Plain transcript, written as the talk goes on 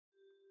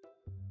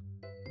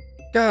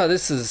God,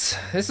 this is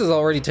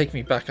already taking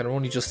me back, and I'm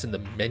only just in the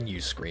menu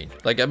screen.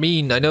 Like, I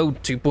mean, I know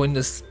 2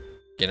 is,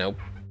 you know,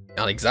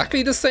 not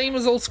exactly the same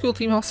as old school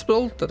Team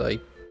Hospital that I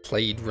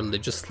played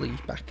religiously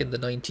back in the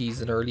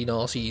 90s and early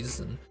noughties,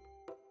 and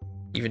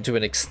even to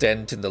an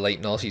extent in the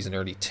late noughties and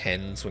early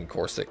 10s when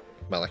Core 6,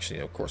 well, actually,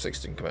 no, Core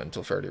 6 didn't come out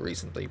until fairly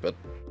recently, but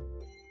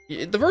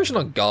the version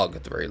on GOG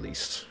at the very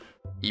least,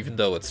 even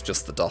though it's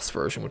just the DOS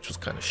version, which was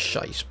kind of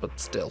shite, but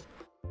still.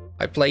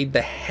 I played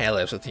the hell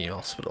out of Team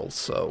Hospital,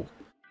 so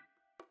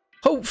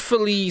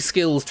hopefully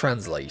skills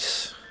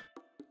translate.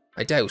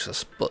 I doubt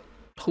it, but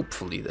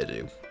hopefully they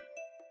do.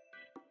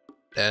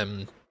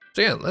 So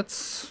yeah,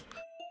 let's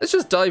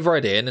just dive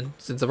right in, and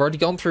since I've already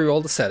gone through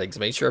all the settings,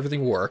 made sure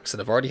everything works,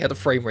 and I've already had the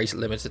frame rate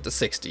limited to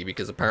 60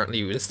 because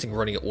apparently this thing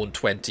running at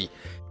 120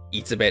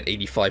 eats about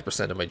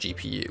 85% of my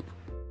GPU.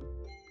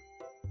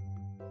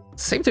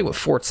 Same thing with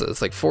Forza.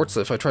 It's like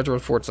Forza, if I try to run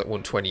Forza at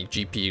 120,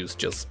 GPU's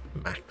just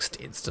maxed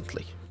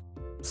instantly.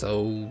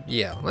 So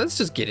yeah, let's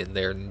just get in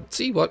there and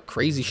see what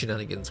crazy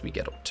shenanigans we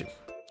get up to.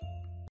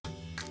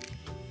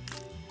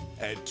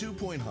 At 2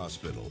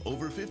 Hospital,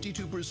 over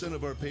 52%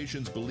 of our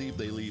patients believe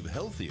they leave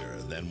healthier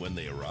than when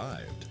they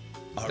arrived.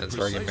 Our That's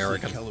very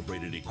American.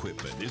 calibrated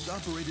equipment is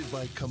operated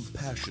by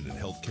compassionate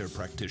healthcare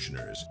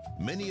practitioners,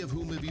 many of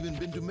whom have even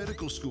been to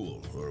medical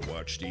school or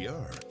watched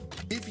ER.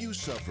 If you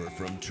suffer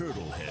from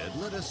turtle head,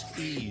 let us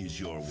ease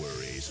your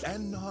worries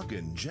and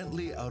noggin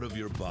gently out of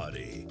your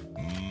body.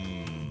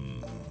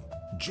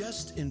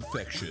 Chest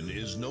infection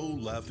is no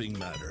laughing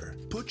matter.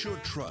 Put your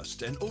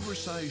trust and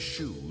oversized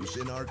shoes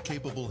in our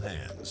capable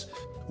hands.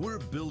 We're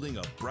building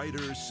a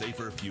brighter,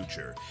 safer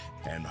future,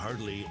 and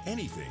hardly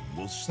anything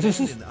will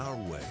stand in our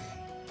way.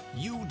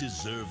 You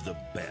deserve the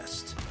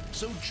best.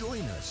 So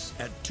join us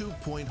at 2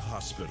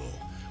 Hospital.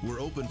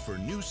 We're open for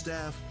new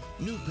staff,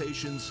 new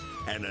patients,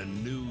 and a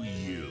new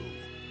you.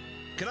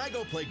 Can I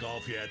go play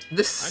golf yet? I'm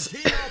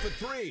teeing off at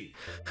 3.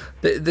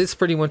 This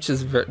pretty much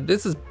is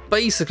this is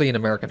basically an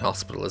American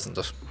hospital, isn't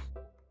it?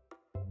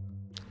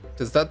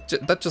 Because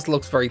that just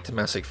looks very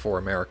thematic for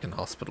American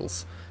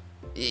hospitals,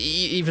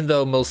 even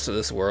though most of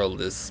this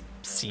world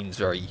seems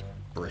very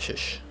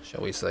British,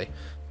 shall we say?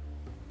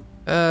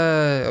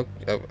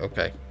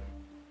 Okay.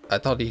 I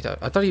thought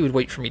he would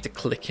wait for me to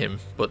click him,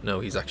 but no,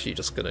 he's actually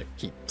just gonna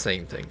keep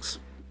saying things.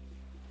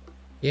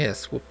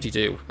 Yes,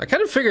 whoop-de-doo. I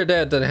kind of figured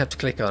out that I have to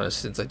click on it,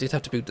 since I did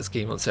have to boot this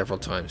game on several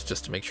times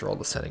just to make sure all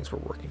the settings were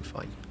working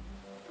fine.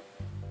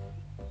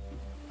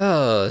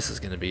 Oh, this is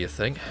gonna be a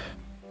thing.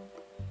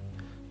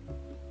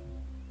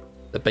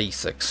 The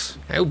basics.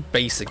 How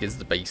basic is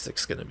the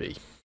basics gonna be?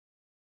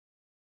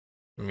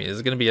 I mean, is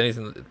it gonna be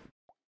anything?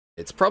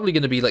 It's probably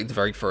gonna be like the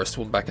very first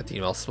one back at the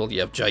hospital.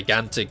 You have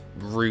gigantic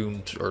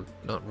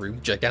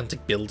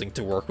gigantic building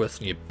to work with,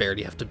 and you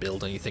barely have to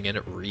build anything in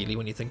it, really,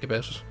 when you think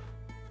about it.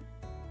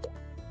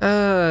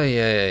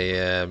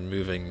 Yeah,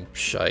 moving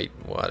shite,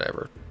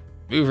 whatever.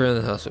 Move around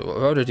the hospital.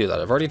 How do I do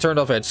that? I've already turned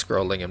off edge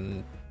scrolling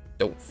and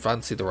don't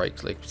fancy the right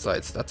click.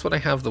 Besides, that's what I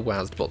have the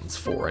WASD buttons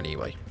for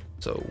anyway.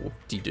 So,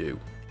 whoop-de-doo.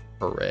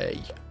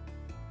 Hooray.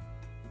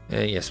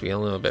 Yes, we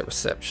all know about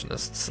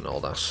receptionists and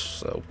all that,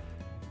 so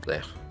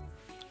there.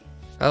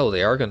 Oh,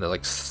 they are gonna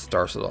like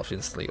start it off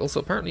instantly. Also,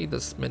 apparently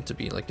this is meant to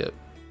be like a...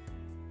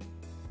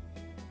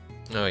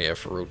 Oh yeah,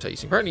 for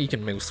rotating. Apparently you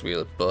can mouse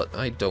wheel it, but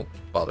I don't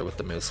bother with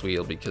the mouse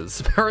wheel because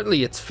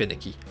apparently it's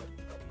finicky.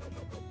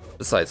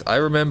 Besides, I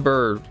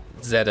remember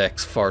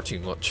ZX far too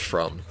much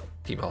from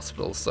Team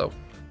Hospital, so...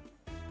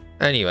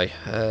 Anyway,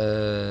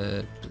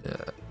 the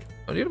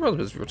other problem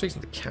is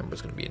rotating the camera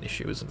is going to be an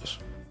issue, isn't it?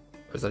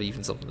 Or is that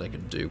even something I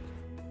can do?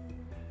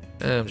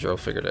 I'm sure I'll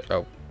figure it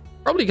out. Oh,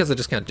 probably because I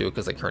just can't do it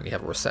because I currently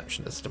have a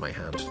receptionist in my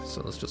hand.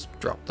 So let's just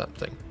drop that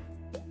thing.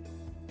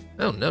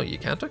 Oh no, you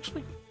can't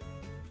actually?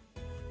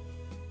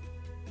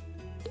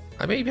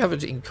 I may have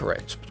it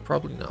incorrect, but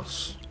probably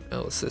not.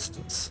 No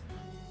assistance.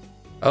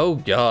 Oh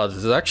god,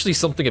 there's actually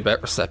something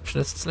about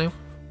receptionists now.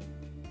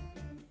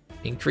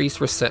 Increase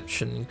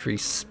reception,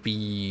 increase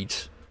speed,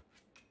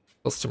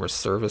 customer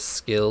service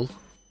skill.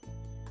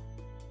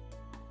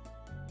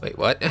 Wait,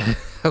 what?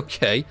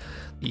 Okay,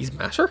 these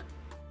matter?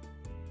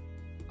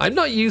 I'm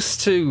not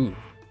used to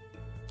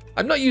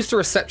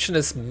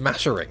receptionists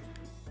mattering.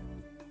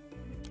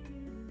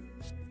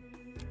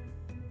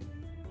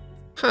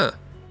 Huh.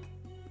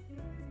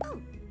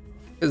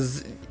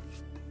 Because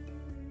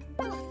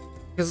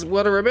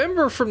what I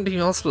remember from the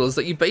hospital is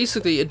that you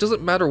basically, it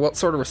doesn't matter what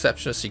sort of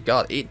receptionist you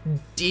got, it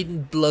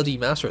didn't bloody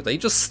matter. They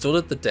just stood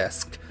at the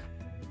desk.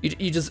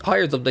 You just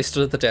hired them, they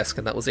stood at the desk,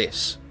 and that was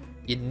it.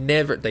 They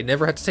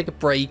never had to take a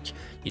break,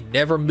 you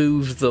never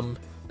moved them,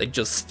 they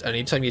just,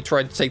 anytime you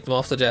tried to take them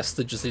off the desk,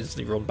 they just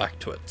instantly run back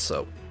to it,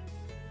 so...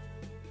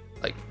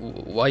 Like,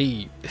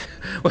 why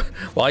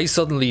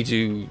suddenly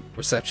do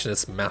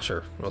receptionists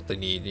matter what they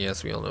need?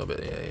 Yes, we all know about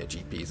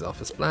GP's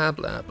office, blah,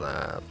 blah,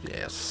 blah,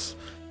 yes.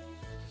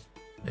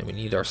 And we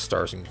need our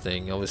starting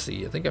thing.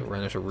 Obviously, I think I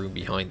ran out of room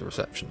behind the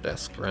reception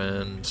desk,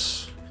 and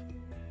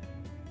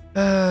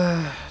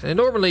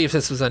normally if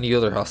this was any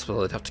other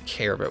hospital, I'd have to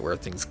care about where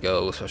things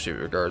go, especially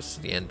with regards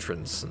to the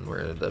entrance and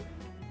where the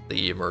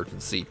the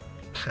emergency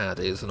pad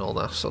is and all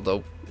that.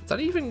 Although, is that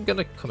even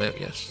gonna come out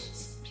yet?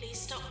 Please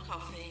stop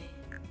coughing.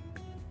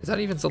 Is that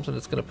even something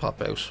that's gonna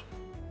pop out?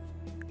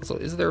 So,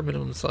 is there a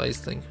minimum size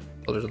thing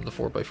other than the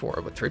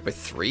 4x4? But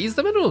 3x3 is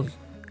the minimum.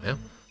 Yeah.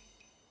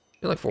 I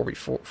feel like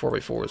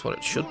 4x4 is what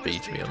it should be,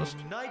 to be honest.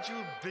 Nigel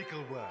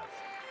Bickleworth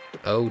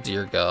Oh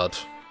dear God.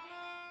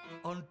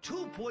 on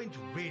 2 Point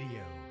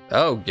Radio.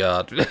 Oh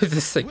God,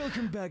 this thing.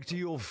 Welcome back to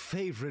your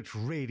favorite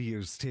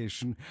radio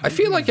station. I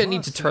feel like I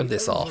need to turn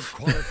this off.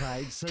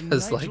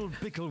 Because, like- Nigel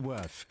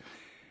Bickleworth.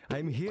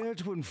 I'm here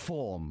to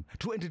inform,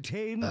 to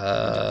entertain, and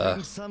to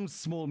bring some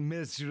small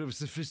measure of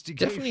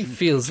sophistication. Definitely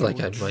feels to like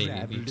your I might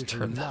drab need to little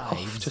turn that off,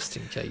 lives. just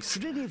in case.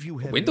 Should any of you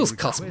have Windows any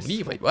cost requests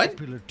money, for wait, what?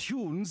 popular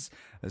tunes,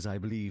 as I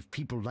believe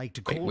people like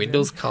to call them,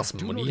 Windows costs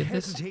do money not in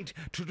this? hesitate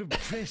to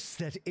repress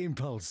that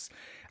impulse.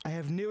 I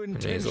have no I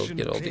may as intention well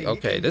get all of the. playing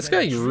Okay, any this of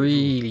guy that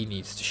really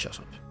needs to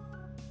shut up.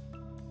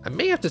 I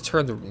may have to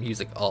turn the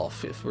music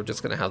off if we're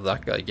just gonna have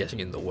that guy getting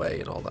in the way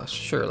and all that.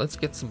 Sure, let's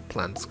get some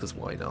plants, because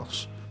why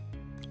not?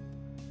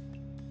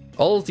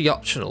 All the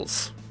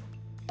optionals.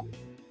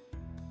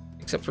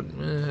 Except for,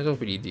 I don't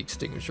really need the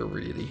extinguisher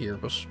really here,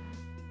 but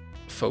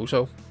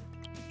photo.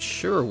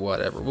 Sure,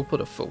 whatever. We'll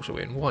put a photo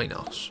in. Why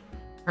not?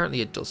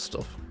 Apparently it does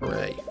stuff.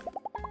 Hooray.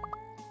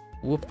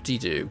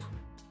 Whoop-de-doo.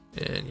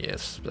 And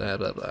yes, blah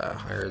blah blah.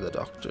 Hire the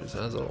doctors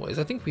as always.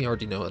 I think we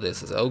already know what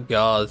this is. Oh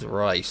God,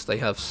 right? They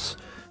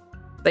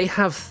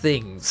have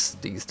things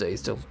these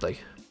days, don't they?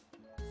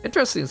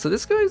 Interesting. So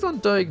this guy's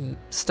on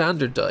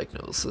standard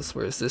diagnosis,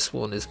 whereas this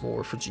one is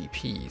more for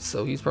GPs.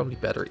 So he's probably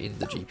better in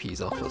the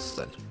GP's office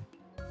then.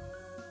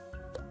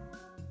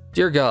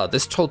 Dear God,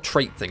 this whole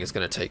trait thing is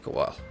going to take a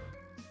while.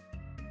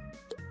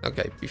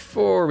 Okay,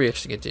 before we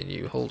actually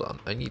continue, hold on.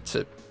 I need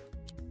to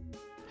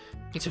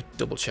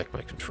double check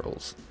my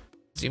controls.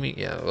 Zooming,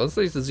 yeah, let's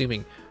say the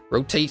zooming.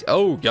 Rotate.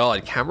 Oh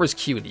God, camera's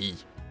Q and E.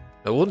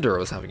 No wonder I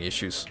was having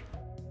issues.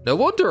 No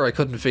wonder I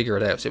couldn't figure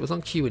it out. It was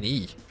on Q and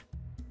E.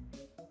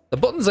 The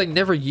buttons I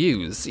never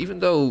use, even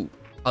though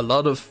a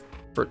lot of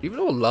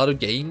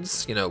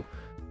games, you know,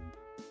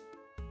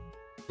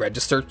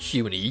 register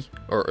Q and E,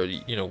 or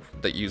you know,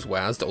 that use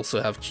WASD to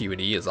also have Q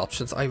and E as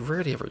options. I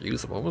rarely ever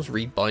use them. I almost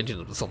rebinding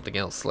them to something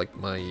else, like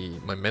my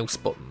mouse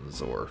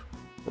buttons or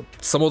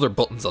some other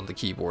buttons on the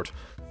keyboard.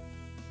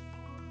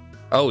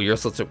 Oh, you're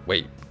supposed to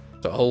wait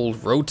to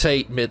hold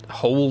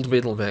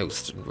middle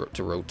mouse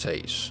to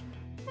rotate.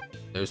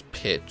 There's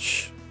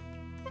pitch.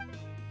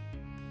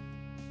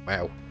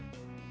 Wow.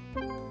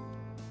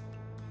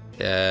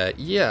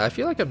 Yeah, I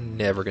feel like I'm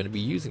never going to be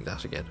using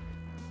that again.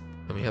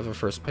 And we have a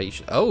first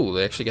patient. Oh,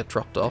 they actually get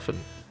dropped off in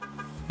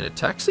a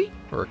taxi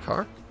or a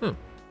car?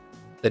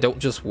 They don't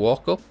just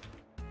walk up?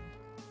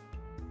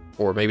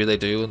 Or maybe they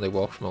do and they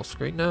walk from off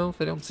screen? No,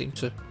 they don't seem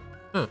to.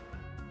 Huh.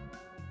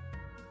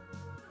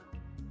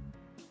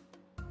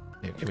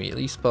 Now, can we at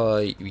least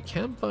buy... We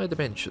can buy the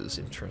benches.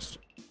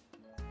 Interesting.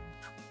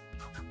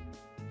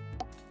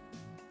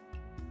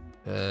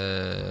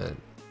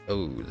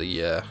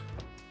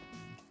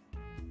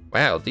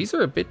 Wow, these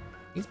are a bit...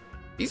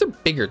 These are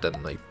bigger than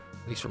I at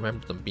least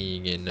remember them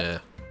being in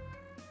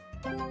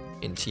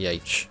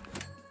TH.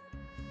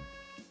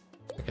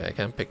 Okay, I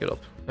can't pick it up.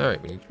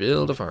 Alright, we need to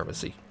build a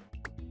pharmacy.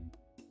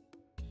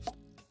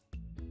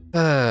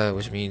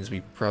 Which means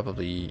we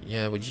probably...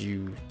 Yeah, would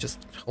you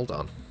just... Hold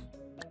on.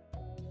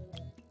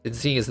 And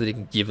seeing as they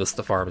didn't give us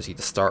the pharmacy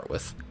to start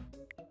with.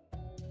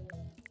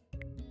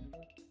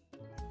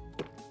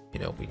 You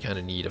know, we kind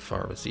of need a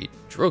pharmacy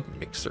drug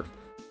mixer.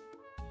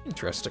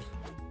 Interesting.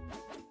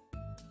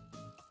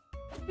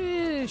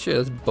 Sure,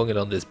 let's bung it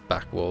on this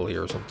back wall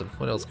here or something.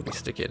 What else could we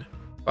stick in?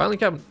 Filing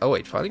cabinet. Oh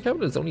wait, filing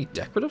cabinet is only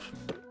decorative?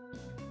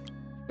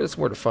 I guess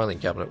where the filing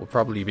cabinet would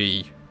probably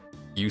be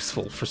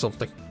useful for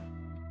something.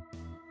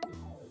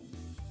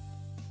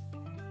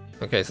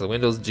 Okay, so the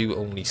windows do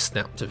only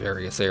snap to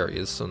various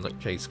areas, so in that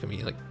case, can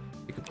we like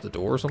pick up the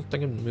door or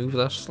something and move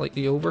that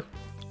slightly over?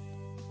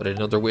 Put in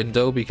another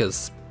window,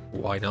 because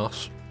why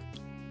not?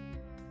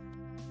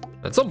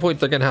 At some point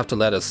they're gonna have to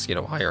let us, you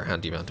know, hire a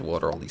handyman to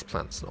water all these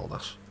plants and all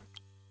that.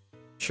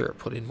 Sure,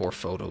 put in more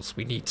photos.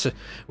 We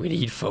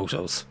need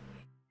photos.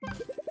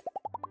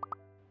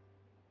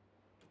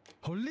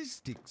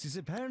 Holistics is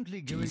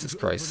apparently going Jesus to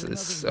Christ, open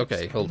this... another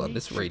Okay, hold on,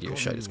 this nature radio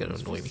shite is gonna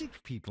communes annoy for me.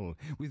 sick people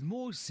with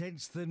more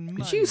sense than Could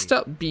money. you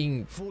stop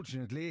being...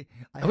 Fortunately,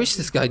 I wish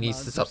this guy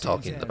needs to stop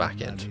talking in the back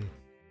end.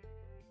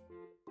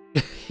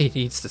 He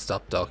needs to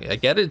stop talking. I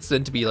get it's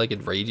meant to be like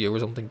in radio or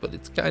something, but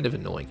it's kind of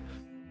annoying.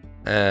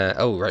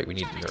 Oh, right, we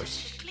need a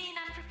nurse. Clean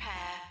and prepare,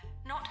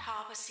 not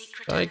harbor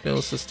secret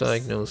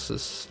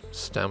Diagnosis,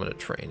 stamina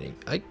training.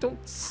 I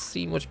don't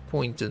see much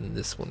point in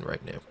this one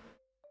right now.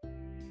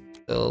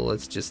 So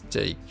let's just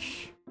take...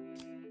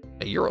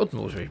 Hey, you're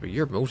unmotivated, but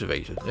you're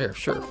motivated. There,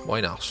 sure, why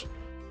not?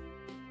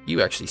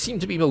 You actually seem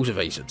to be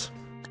motivated.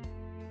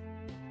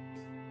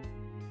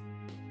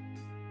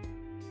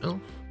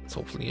 Well, it's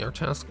hopefully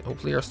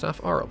our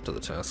staff are up to the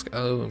task.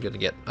 Oh, I'm gonna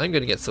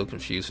get so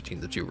confused between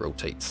the two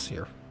rotates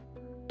here.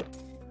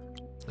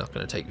 It's not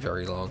gonna take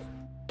very long.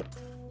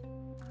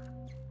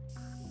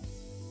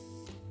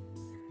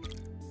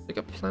 Pick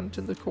a plant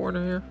in the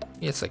corner here.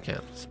 Yes, I can.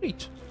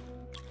 Sweet.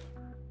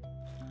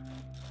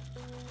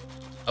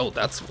 Oh,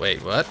 that's... Wait,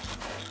 what?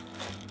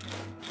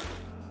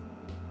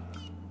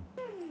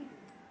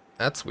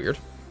 That's weird.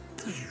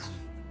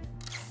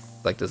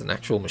 Like there's an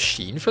actual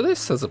machine for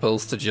this, as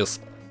opposed to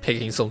just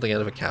picking something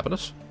out of a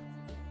cabinet.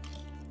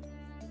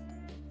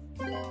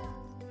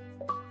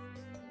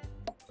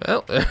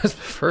 Well, there's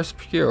my first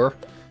cure.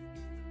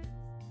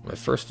 My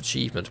first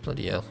achievement,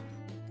 bloody hell.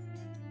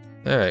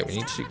 Alright, we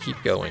need to keep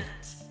going.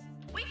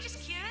 We've just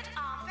cured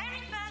our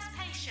very first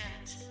patient.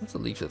 What's the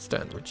leaflet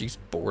stand? Reduce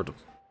boredom.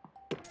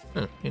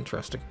 Huh,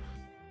 interesting.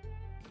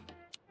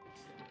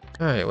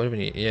 Alright, what do we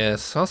need?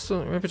 Yes,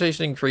 hostile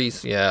reputation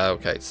increase. Yeah,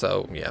 okay,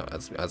 so yeah,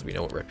 as we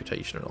know,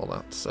 reputation and all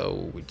that.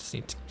 So we just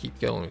need to keep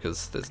going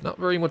because there's not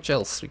very much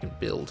else we can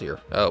build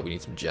here. Oh, we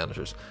need some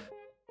janitors.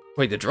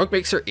 Wait, the drug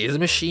mixer is a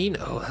machine?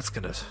 Oh, that's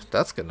gonna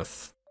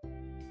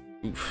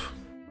oof.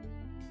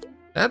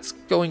 That's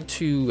going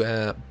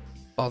to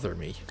bother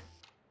me.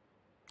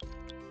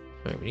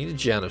 Alright, we need a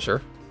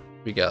janitor.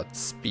 We got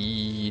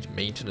speed,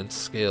 maintenance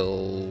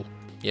skill.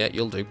 Yeah,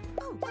 you'll do.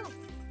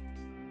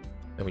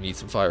 And we need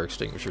some fire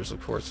extinguishers, of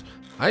course.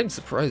 I'm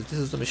surprised this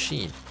is a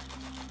machine.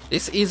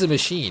 This is a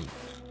machine.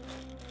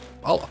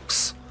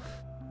 Bollocks.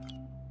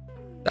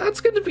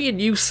 That's going to be a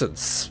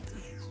nuisance.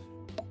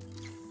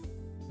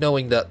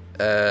 Knowing that,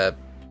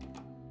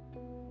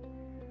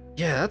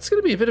 yeah, that's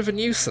going to be a bit of a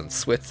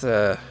nuisance with,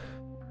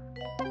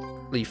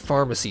 the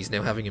pharmacies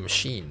now having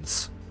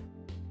machines.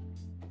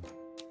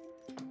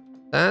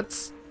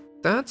 That's,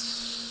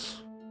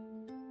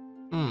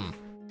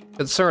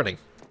 concerning,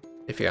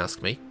 if you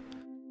ask me.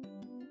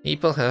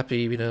 People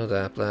happy, we know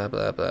that, blah,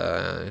 blah,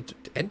 blah.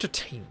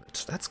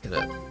 Entertainment, that's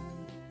gonna...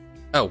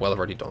 Oh, well, I've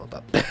already done all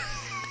that.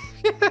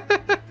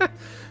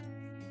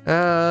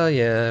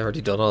 Yeah, I've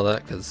already done all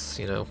that, because,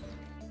 you know,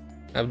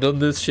 I've done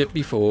this shit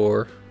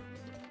before.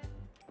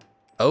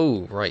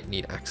 Oh, right,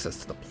 need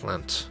access to the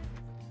plant.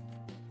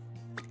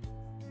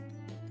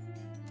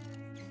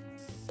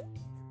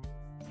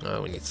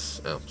 Oh, we need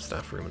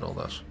staff room and all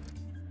that.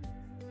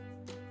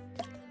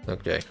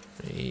 Okay,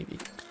 maybe.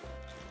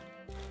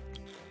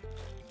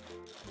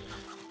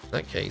 In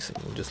that case,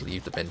 we'll just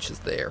leave the benches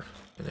there.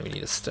 And then we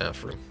need a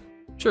staff room.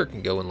 Sure, it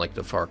can go in like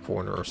the far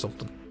corner or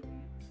something.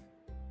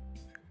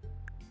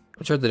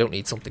 I'm sure they don't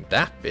need something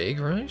that big,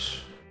 right?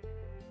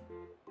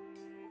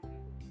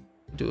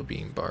 Do a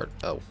beam bar.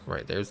 Oh,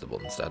 right, there's the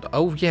one stand.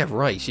 Oh, yeah,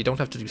 right. You don't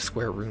have to do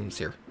square rooms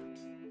here.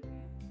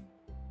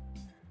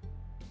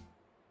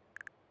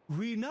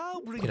 We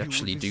now bring You can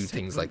actually you do this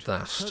things like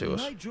that segment,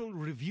 to it. Nigel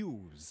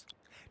Reviews.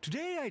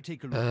 Today I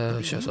take a look at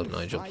the Shut up, new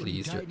Nigel,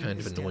 please. You're kind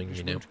of annoying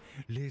me now.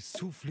 Le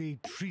Souffle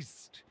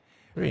Triste.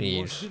 We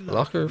need a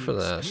locker for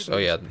that. Oh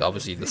yeah,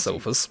 obviously the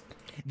sofas.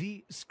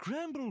 The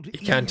scrambled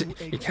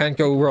You can't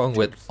go wrong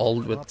with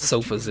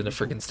sofas in a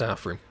friggin'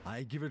 staff room.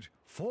 I give it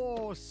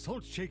 4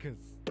 salt shakers.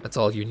 That's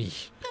all you need.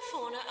 The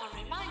fauna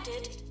are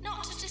reminded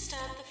not to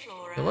disturb the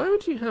flora. Now, why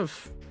would you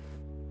have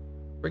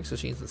drinks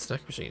machines and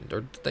snack machines?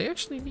 Or do they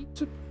actually need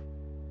to?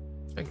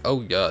 Oh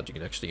god, you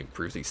can actually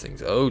improve these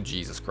things. Oh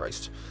Jesus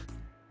Christ.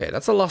 Okay,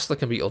 that's a loss that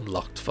can be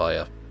unlocked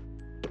via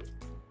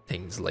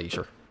things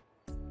later.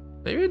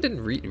 Maybe I didn't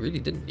really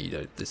didn't need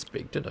it this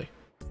big, did I?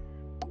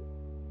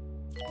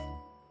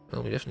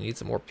 Well, we definitely need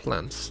some more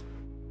plants.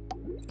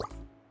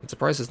 I'm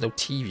surprised there's no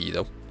TV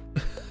though.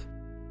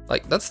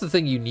 Like, that's the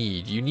thing you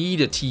need. You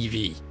need a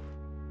TV.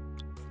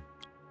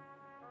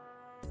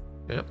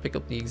 Yeah, pick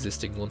up the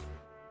existing one.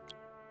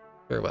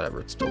 Or whatever,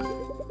 it's done.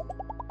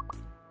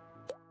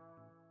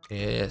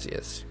 Yes,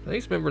 yes.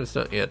 Please remember to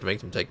not, yeah, to make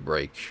them take a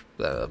break.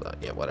 Blah, blah, blah.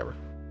 Yeah, whatever.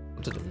 I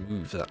wanted to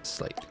move that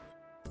slightly.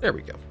 There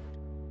we go.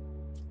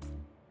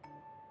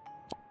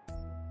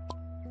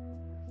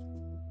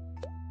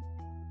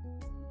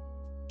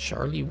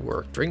 Charlie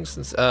work. Drinks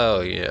and...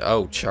 Oh, yeah.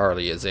 Oh,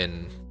 Charlie is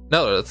in...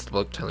 No, that's the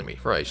book telling me.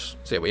 Right. So,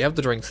 yeah, we have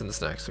the drinks and the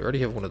snacks. We already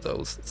have one of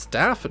those.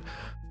 Staff and...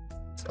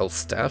 Oh,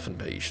 staff and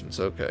patients.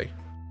 Okay.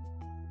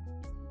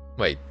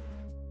 Wait.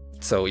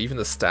 So, even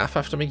the staff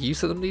have to make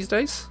use of them these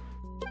days?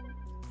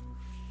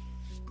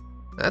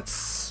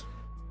 That's...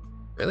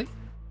 Really?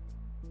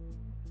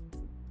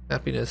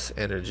 Happiness,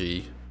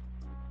 energy.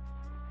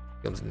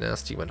 Becomes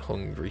nasty when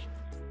hungry.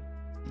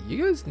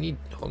 You guys need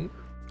hunger?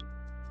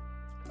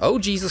 Oh,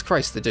 Jesus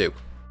Christ, they do.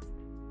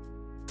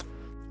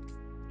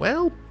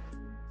 Well,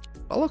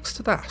 bollocks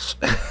to that.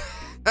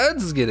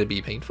 That's gonna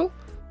be painful.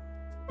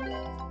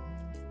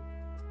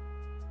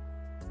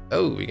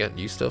 Oh, we got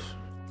new stuff.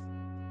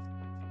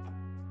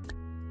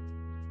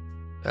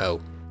 Oh,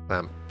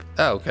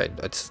 oh, okay,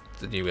 that's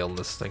the new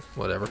illness thing,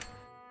 whatever.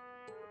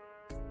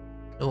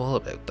 Know all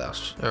about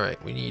that.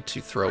 Alright, we need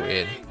to throw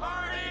in...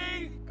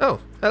 Oh,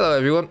 hello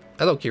everyone.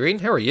 Hello, Kieran,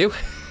 how are you?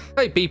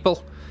 Hi,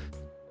 people.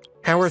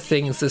 How are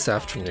things this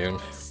afternoon?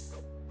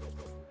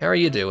 How are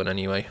you doing,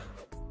 anyway?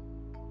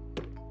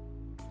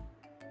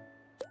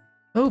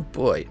 Oh,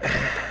 boy.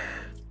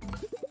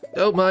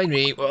 Don't mind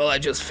me while I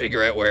just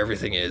figure out where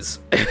everything is.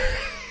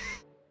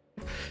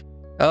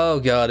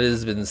 Oh god, it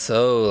has been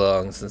so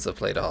long since I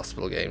played a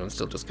hospital game. I'm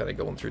still just kind of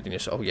going through the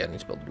initial... Oh yeah, I need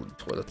to build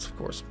toilets, of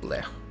course.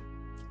 Bleh.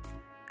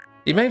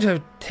 The amount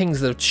of things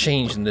that have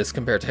changed in this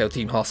compared to how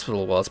Team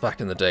Hospital was back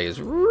in the day is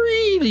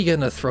really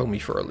gonna throw me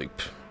for a loop.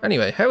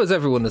 Anyway, how is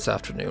everyone this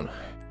afternoon?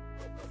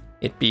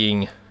 It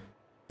being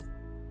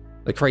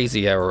the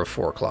crazy hour of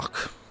 4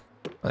 o'clock.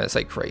 I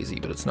say crazy,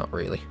 but it's not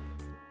really.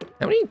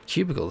 How many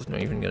cubicles am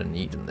I even gonna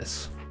need in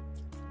this?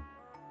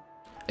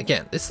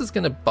 Again, this is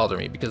going to bother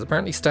me because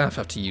apparently staff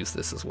have to use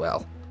this as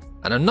well.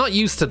 And I'm not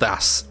used to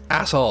that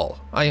at all.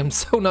 I am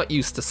so not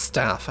used to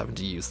staff having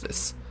to use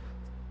this.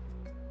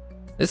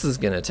 This is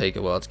going to take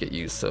a while to get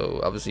used, so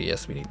obviously,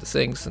 yes, we need the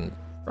sinks and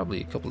probably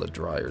a couple of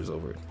dryers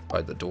over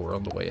by the door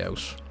on the way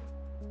out.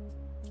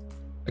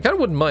 I kind of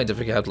wouldn't mind if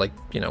we had, like,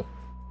 you know,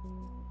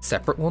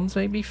 separate ones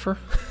maybe for,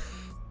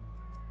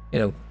 you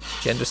know,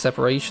 gender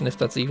separation, if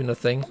that's even a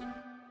thing.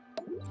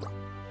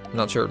 I'm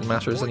not sure it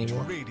matters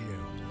anymore.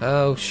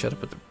 Oh, shut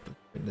up with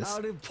this.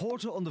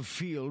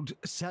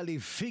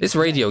 This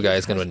radio guy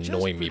is going to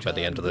annoy me by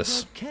the end of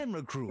this.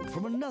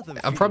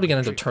 I'm probably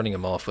going to end up turning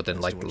him off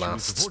within like the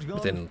last,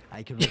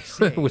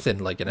 within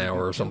like an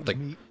hour or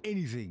something.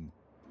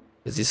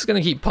 Because he's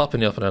going to keep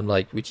popping up and I'm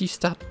like, would you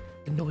stop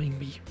annoying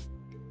me?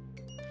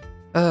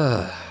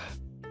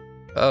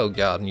 Oh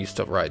god, new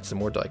stuff, right, some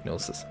more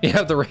diagnosis. You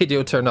have the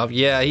radio turned off.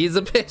 Yeah, he's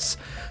a bit...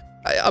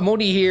 I'm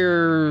only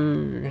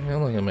here... How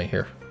long am I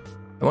here?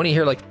 I'm only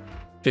here like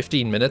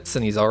 15 minutes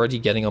and he's already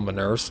getting on my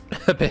nerves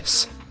a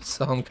bit.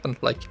 So I'm kind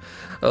of like,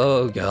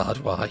 oh god,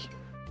 why?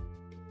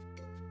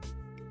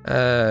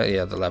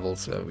 Yeah, the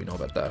levels, we know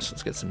about that.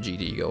 Let's get some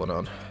GD going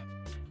on.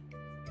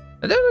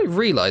 And then I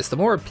realised the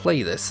more I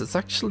play this, it's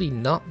actually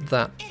not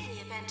that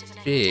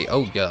big.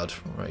 Oh god,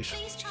 right.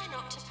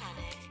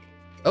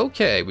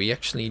 Okay, we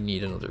actually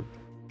need another...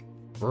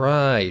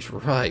 Right,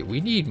 we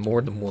need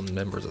more than one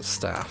members of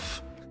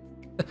staff.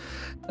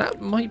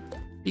 That might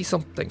be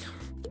something.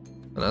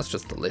 And that's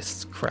just the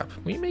list. Crap.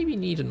 We maybe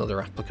need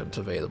another applicant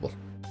available.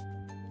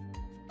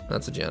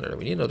 That's a janitor.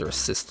 We need another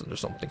assistant or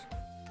something.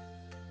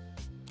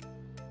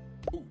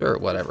 Sure,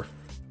 whatever.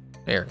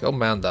 Here, go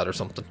man that or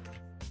something.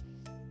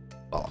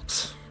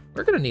 Bollocks.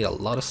 We're gonna need a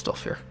lot of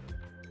stuff here.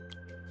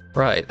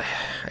 Right.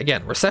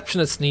 Again,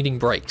 receptionists needing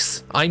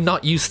breaks. I'm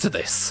not used to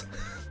this.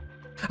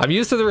 I'm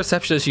used to the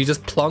receptionist, you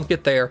just plonk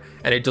it there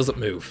and it doesn't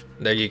move.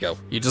 There you go.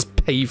 You just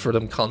pay for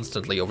them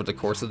constantly over the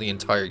course of the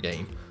entire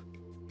game.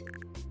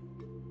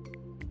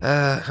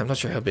 I'm not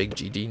sure how big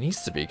GD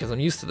needs to be because I'm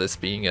used to this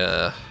being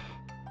like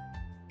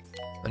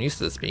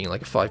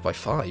a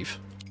 5x5.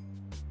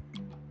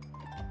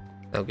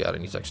 Oh god, I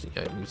need to actually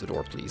move the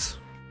door, please.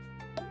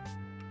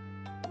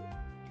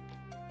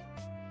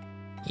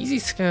 Easy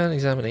scan,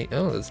 examine.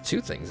 Oh, there's 2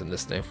 things in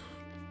this now.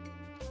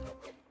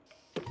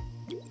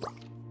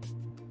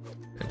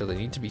 And do they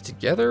need to be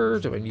together?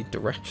 Do I need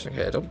direction?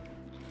 Okay, I don't...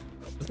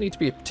 Doesn't need to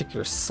be a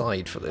particular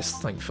side for this,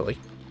 thankfully.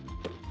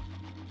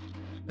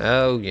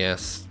 Oh,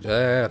 yes.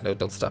 No,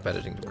 don't stop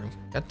editing the room.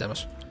 God damn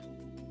it.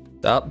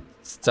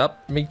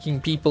 Stop making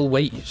people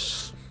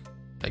wait.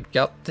 I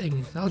got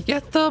things. I'll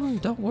get them.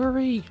 Don't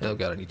worry. Oh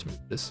god, I need to move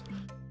this.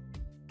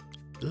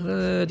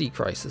 Bloody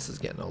Christ, this is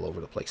getting all over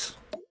the place.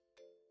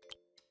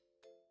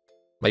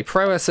 My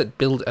prowess at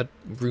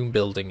room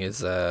building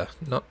is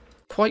not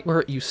quite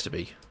where it used to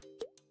be.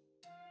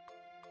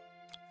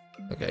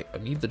 Okay, I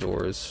need the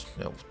doors.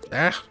 No.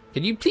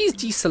 Can you please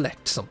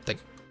deselect something?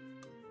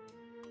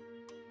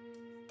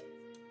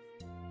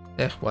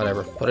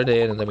 Whatever. Put it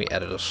in and then we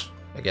edit it.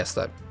 I guess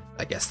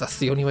that's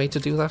the only way to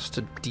do that,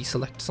 to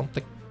deselect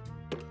something.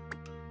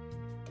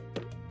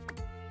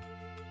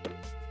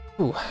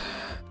 Ooh.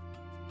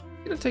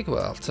 It's gonna take a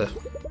while to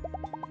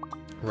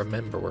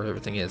remember where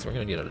everything is. We're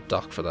gonna need a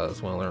dock for that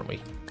as well, aren't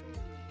we?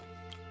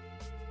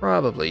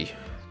 Probably.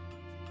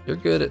 You're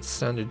good at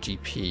standard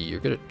GP. You're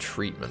good at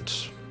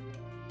treatment.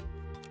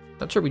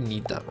 Not sure we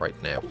need that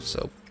right now,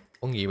 so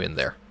bung you in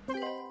there.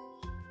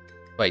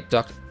 Wait,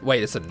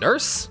 wait, it's a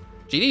nurse?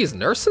 GD is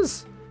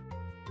nurses?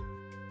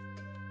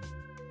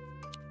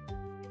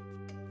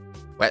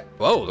 Wait,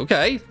 whoa,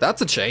 okay,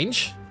 that's a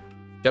change.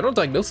 General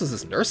diagnosis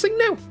is nursing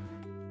now?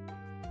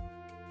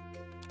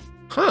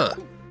 Huh.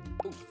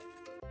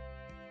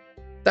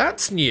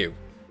 That's new.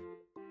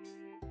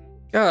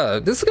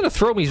 This is gonna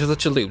throw me for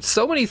such a loop.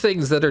 So many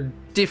things that are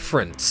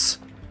different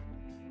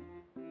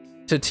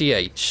to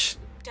TH.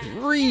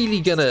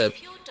 Really gonna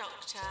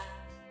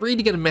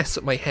mess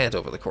up my head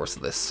over the course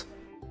of this.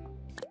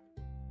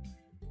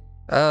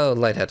 Oh,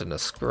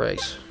 lightheadedness,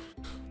 great.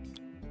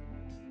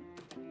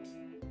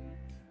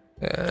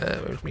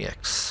 Where's my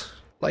X?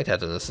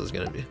 Lightheadedness is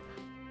gonna be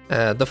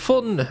the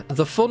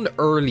fun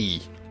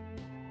early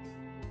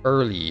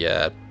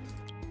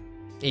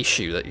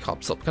issue that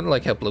pops up, kind of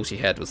like how bloaty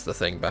head was the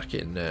thing back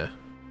in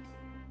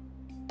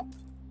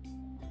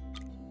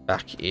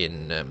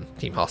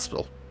Team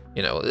Hospital.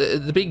 You know,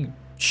 the big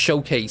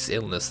showcase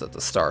illness at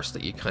the start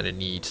that you kind of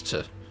need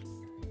to,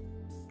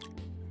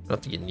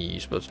 not that you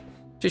need, but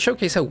to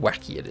showcase how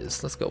wacky it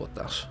is. Let's go with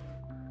that.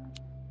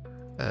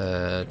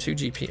 2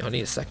 GP. I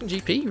need a second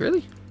GP,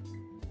 really?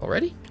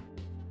 Already?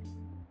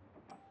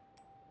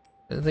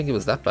 I didn't think it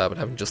was that bad with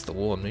having just the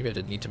one. Maybe I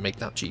didn't need to make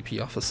that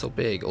GP office so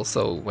big.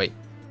 Also, wait.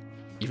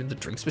 Even the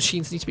drinks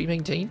machines need to be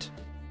maintained?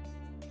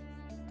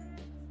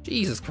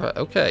 Jesus Christ.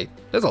 Okay.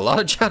 There's a lot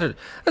of janitor.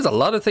 There's a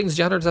lot of things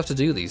janitors have to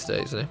do these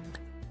days, eh?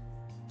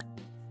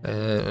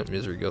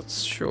 Misery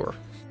guts, sure.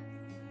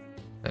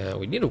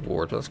 We need a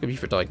ward, but that's going to be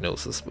for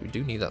diagnosis, but we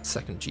do need that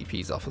second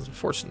GP's office.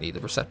 Unfortunately,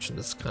 the reception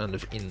is kind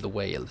of in the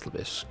way a little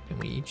bit. Can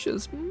we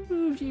just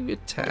move you a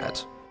tad?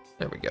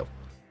 There we go.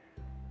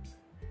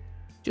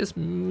 Just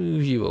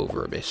move you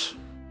over a bit.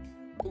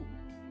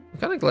 I'm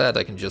kind of glad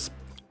I can just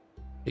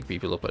pick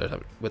people up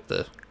with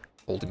the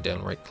holding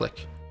down right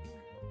click.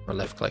 Or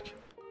left click.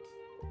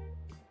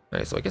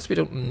 Alright, so I guess we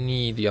don't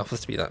need the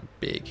office to be that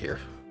big here.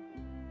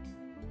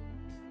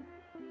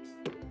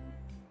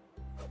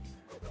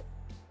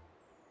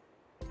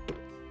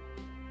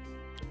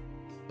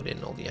 Put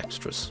in all the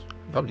extras.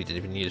 Probably didn't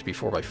even need it to be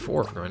 4x4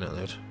 for crying out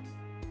loud.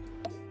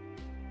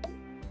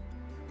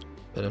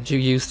 But I'm too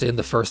used to in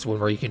the first one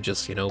where you can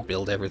just, you know,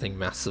 build everything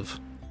massive.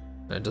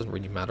 And it doesn't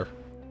really matter.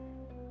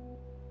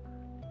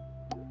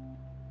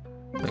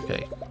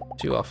 Okay,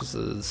 2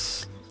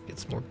 offices. Get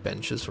some more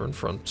benches for in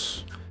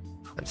front.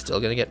 I'm still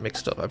gonna get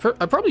mixed up. I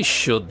probably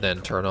should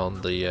then turn on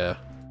the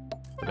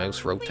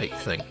mouse rotate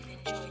thing.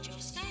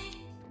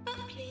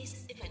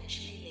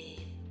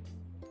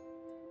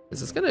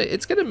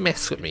 It's gonna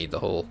mess with me the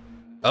whole.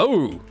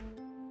 Oh,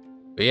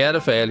 we had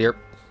a failure.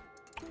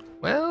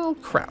 Well,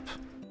 crap.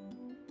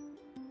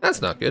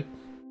 That's not good.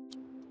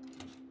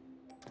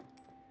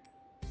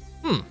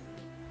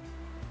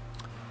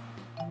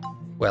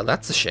 Well,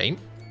 that's a shame.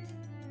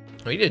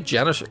 We need a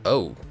janitor.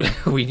 Oh,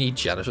 we need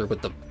janitor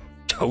with the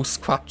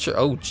toast capture.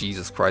 Oh,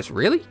 Jesus Christ,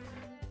 really?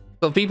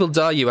 So if people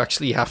die, you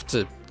actually have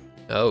to.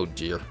 Oh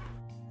dear.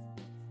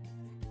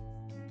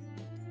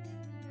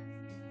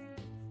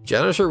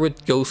 Janitor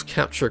with ghost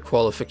capture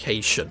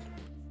qualification.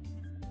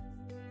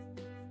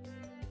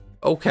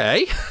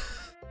 Okay.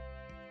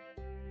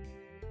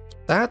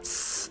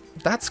 That's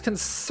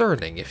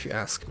concerning if you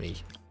ask me.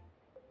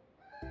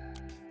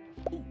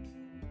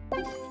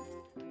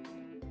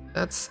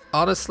 That's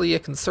honestly a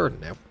concern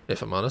now,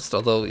 if I'm honest,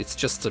 although it's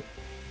just a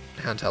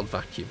handheld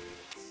vacuum.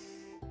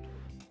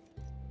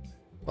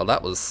 Well,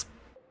 that was...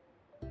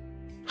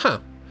 Huh.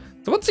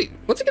 So what's he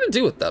gonna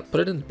do with that? Put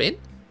it in the bin?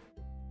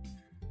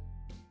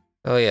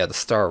 Oh yeah, the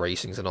star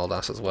ratings and all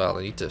that as well.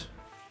 I need to...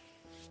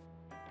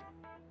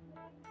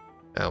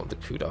 Oh, the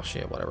kudos,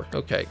 yeah, whatever.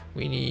 Okay,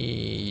 we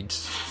need...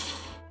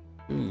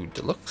 Ooh,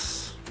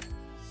 deluxe.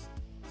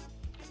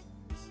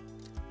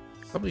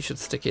 Probably should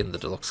stick in the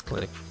deluxe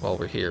clinic while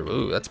we're here.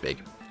 Ooh, that's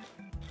big.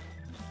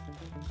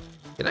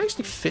 Can I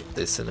actually fit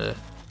this in a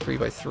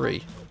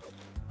 3x3?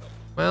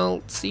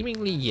 Well,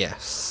 seemingly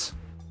yes.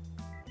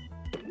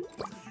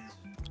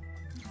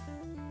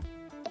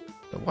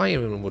 Now, why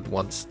anyone would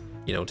want,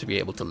 you know, to be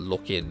able to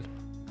look in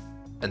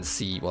and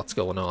see what's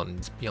going on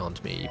is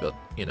beyond me, but,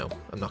 you know,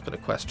 I'm not going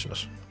to question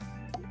it.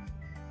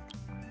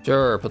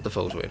 Sure, put the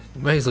photo in.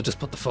 May as well just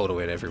put the photo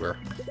in everywhere.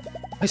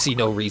 I see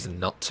no reason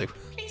not to.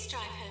 Please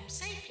drive home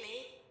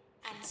safely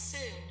and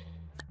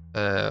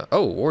soon.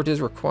 Oh, ward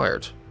is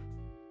required.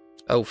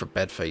 Oh, for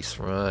bed face.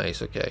 Right,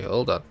 okay,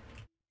 hold on.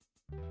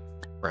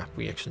 Crap,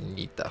 we actually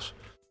need that.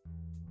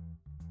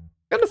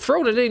 Kind of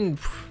thrown it in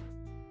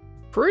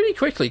pretty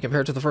quickly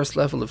compared to the first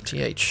level of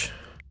TH.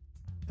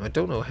 I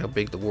don't know how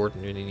big the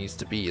warden really needs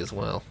to be as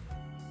well.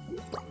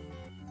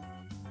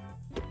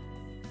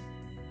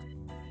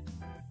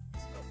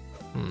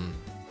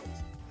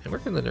 And where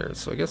can the nurse?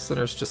 So I guess the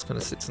nurse just kind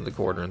of sits in the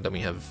corner, and then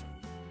we have...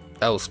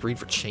 Oh, screen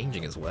for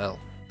changing as well.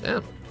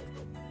 Damn.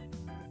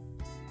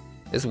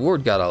 This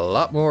ward got a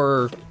lot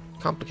more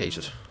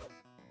complicated.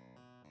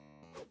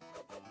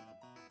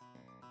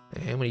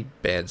 How many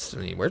beds do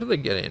they need? Where do they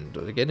get in? Do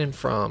they get in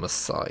from a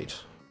side?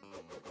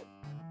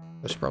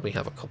 I should probably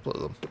have a couple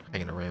of them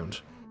hanging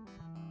around.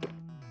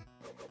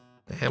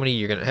 How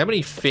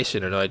many fit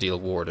in an ideal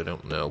ward? I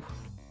don't know.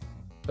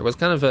 There was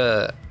kind of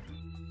a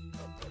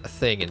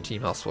thing in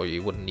Team Hospital where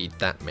you wouldn't need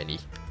that many.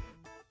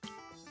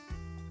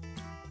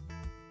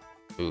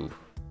 Ooh.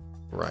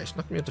 Right,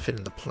 not gonna be able to fit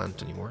in the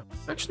plant anymore.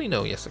 Actually,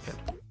 no, yes I can.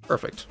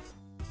 Perfect.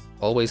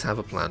 Always have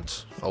a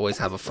plant. Always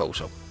have a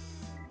photo.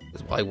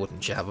 Because why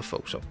wouldn't you have a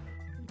photo?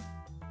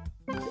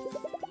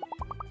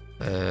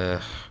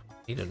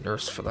 Need a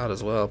nurse for that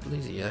as well,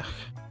 please, yeah.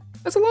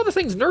 There's a lot of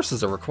things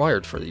nurses are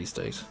required for these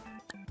days.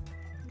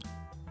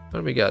 What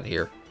do we got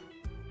here?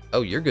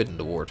 Oh, you're good in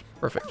the ward.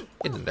 Perfect.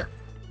 Get in there.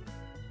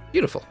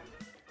 Beautiful.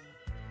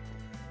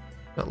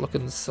 Not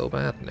looking so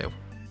bad now.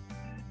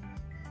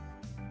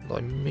 Although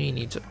I may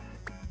need to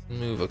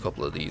move a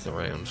couple of these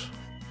around.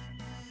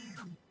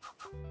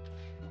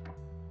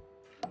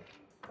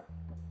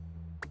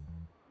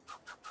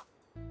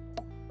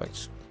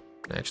 Right.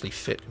 Can actually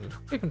fit.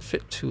 I can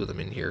fit 2 of them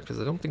in here because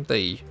I don't think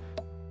they...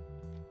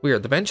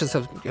 Weird. The benches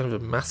have kind of a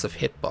massive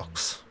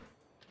hitbox.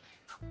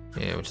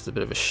 Yeah, which is a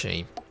bit of a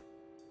shame.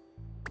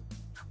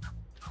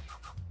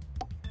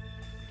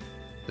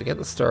 To get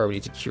the star, we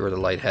need to cure the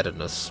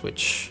lightheadedness,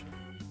 which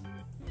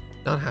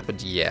Not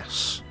happened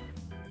yet.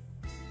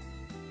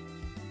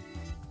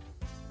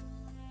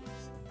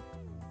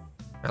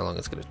 How long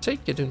it's going to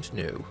take, I don't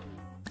know.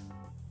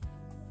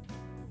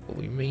 But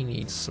we may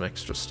need some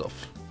extra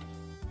stuff.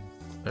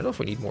 I don't know if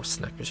we need more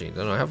snack machines.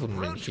 I know I have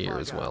them in here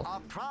as well. Are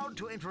proud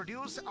to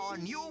introduce our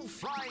new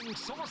flying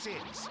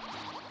sauces.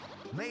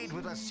 Made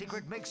with a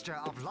secret mixture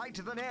of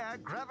lighter-than-air,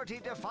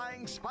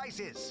 gravity-defying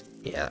spices.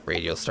 Yeah, that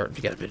radio's starting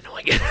to get a bit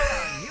annoying.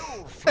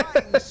 New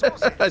flying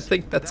sauces. I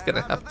think that's They're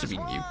going to out have of to this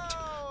be nuked world.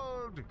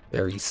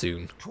 very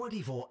soon.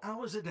 24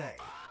 hours a day.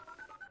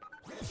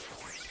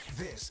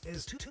 This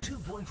is 2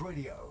 Point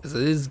Radio. Because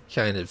it is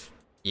kind of...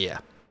 yeah.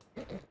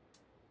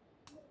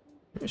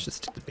 Maybe I should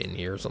stick the bin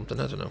here or something,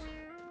 I don't know.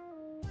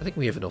 I think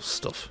we have enough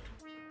stuff.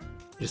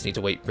 We just need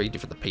to wait ready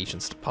for the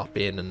patients to pop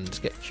in and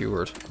get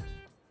cured.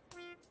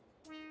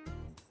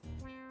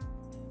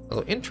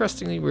 Although,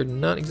 interestingly, we're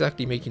not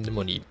exactly making the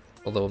money.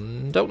 Although,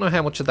 don't know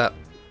how much of that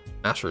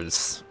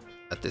matters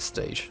at this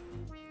stage.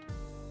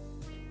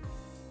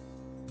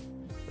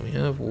 We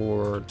have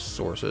ward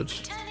sorted.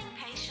 Returning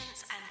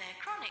patients and their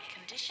chronic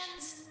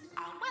conditions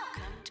are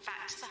welcomed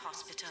back to the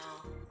hospital.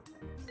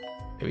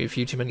 Maybe a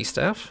few too many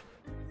staff?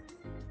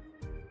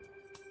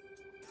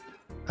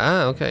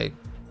 Ah, okay.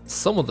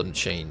 Some of them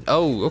change.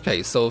 Oh,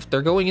 okay, so if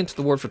they're going into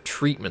the ward for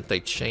treatment, they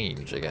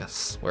change, I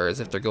guess. Whereas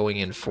if they're going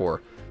in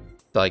for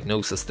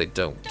diagnosis, they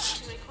don't.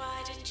 Doctor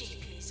required at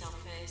GP's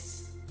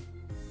office.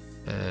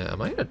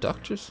 Am I in a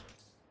doctor's?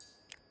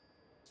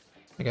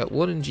 I got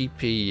one in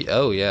GP.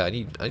 Oh yeah,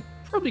 I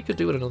probably could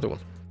do with another one.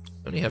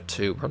 I only have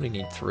 2, probably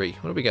need 3.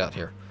 What do we got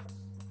here?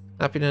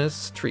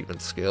 Happiness,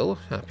 treatment skill,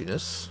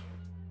 happiness.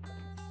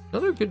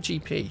 Another good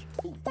GP.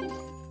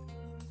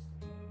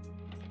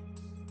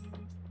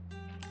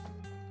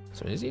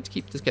 So we just need to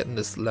keep getting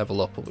this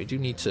level up, but we do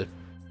need to,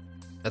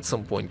 at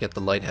some point, get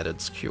the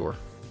lightheadedness cure.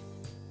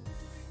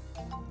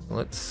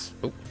 Let's...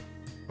 oh,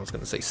 I was going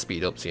to say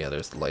speed up, so yeah,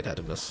 there's the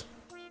lightheadedness.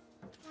 I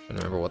don't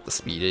remember what the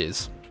speed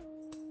is.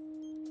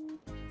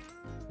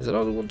 Is it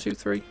all the 1, 2,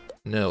 3?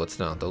 No, it's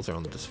not. Those are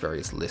on just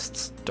various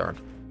lists. Darn.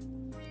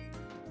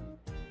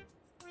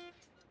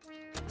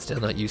 Still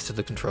not used to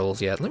the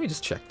controls yet. Let me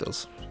just check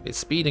those. Okay,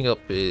 speeding up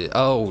is...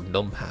 oh,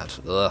 numpad.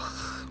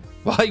 Ugh.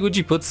 Why would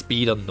you put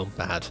speed on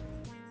numpad?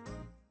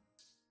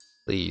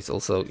 Please,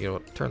 also, you know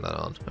what, turn that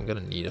on. I'm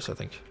gonna need it, I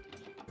think.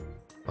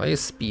 Why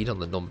is speed on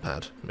the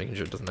numpad? Making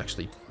sure it doesn't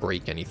actually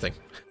break anything.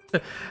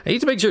 I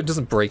need to make sure it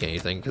doesn't break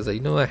anything, because I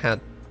know I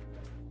had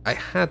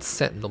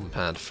set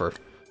numpad for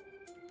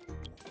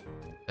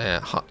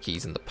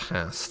hotkeys in the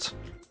past.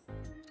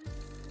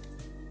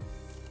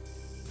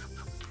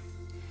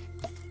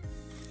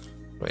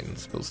 Right, I'm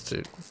supposed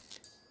to...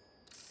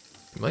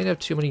 we might have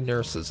too many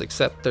nurses,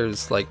 except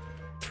there's like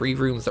 3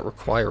 rooms that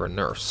require a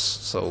nurse,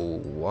 so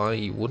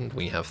why wouldn't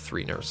we have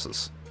 3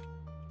 nurses?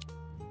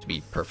 To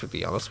be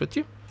perfectly honest with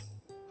you.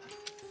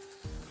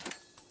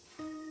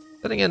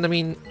 Then again, I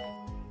mean,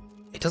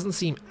 it doesn't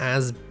seem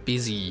as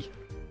busy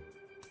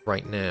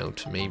right now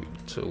to maybe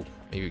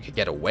we could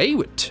get away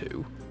with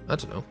 2. I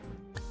don't know.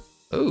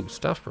 Oh,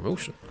 staff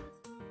promotion.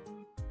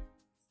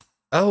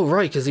 Oh,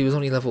 right, because he was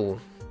only level...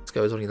 this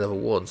guy was only level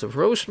 1. So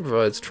promotion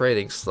provides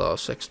training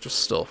slots, extra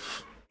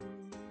stuff.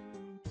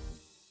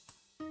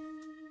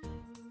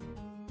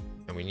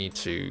 And we need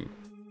to...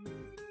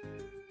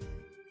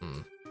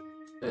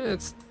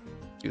 let's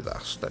do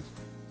that then.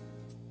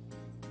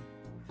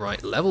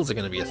 Right, levels are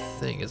going to be a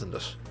thing, isn't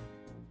it?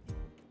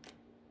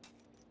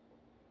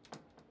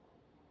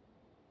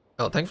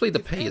 Oh, thankfully the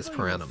pay is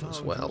per annum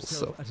as well,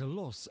 so at a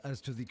loss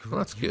as to the well,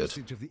 that's good.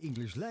 usage of the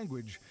English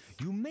language,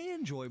 you may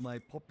enjoy my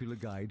popular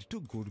guide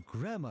to good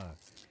grammar.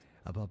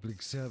 A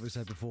public service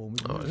I perform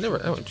with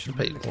I should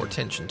pay more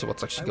attention to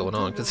what's actually going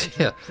on, because,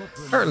 yeah,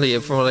 apparently,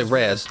 from what I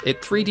read,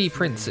 it 3D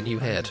prints a new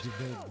head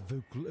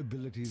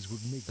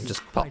and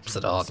just pops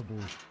it on.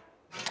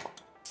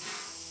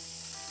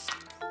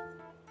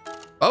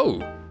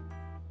 Oh!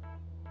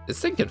 This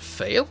thing can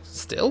fail,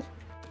 still?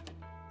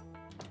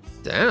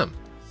 Damn.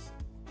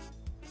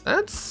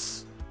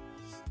 That's...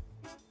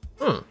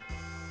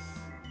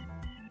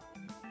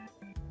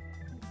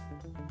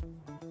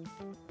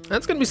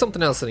 That's gonna be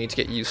something else I need to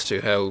get used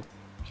to, how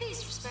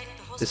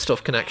this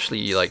stuff can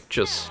actually, like,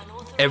 just...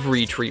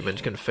 every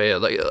treatment can fail.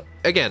 Like,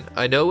 again,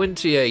 I know in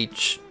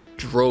TH,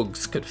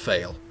 drugs could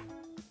fail.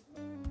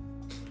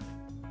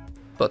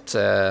 But,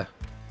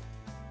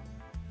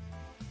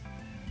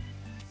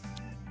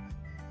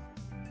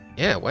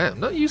 yeah, wow, I'm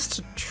not used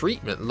to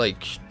treatment,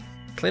 like,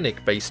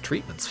 clinic-based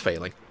treatments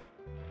failing.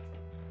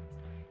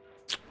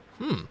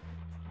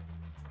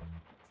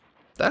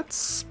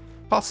 That's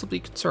possibly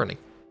concerning.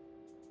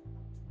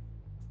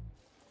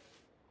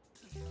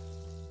 I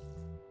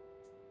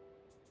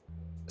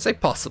say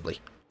possibly.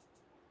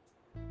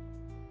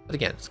 But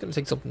again, it's going to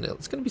take something else.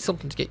 It's going to be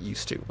something to get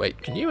used to.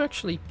 Wait, can you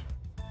actually...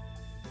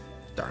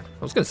 darn.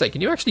 I was going to say,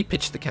 can you actually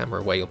pitch the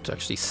camera way up to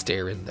actually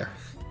stare in there?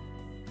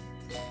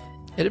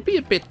 It'd be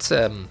a bit,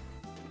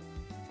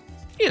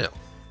 you know,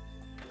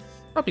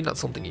 probably not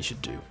something you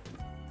should do.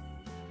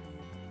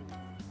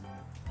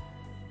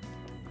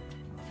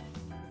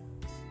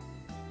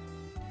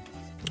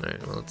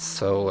 Alright, well,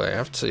 so I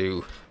have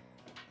to...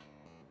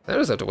 I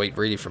just have to wait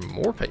really for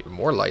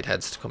more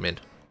lightheads to come in.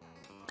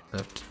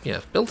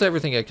 I've built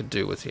everything I could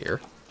do with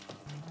here.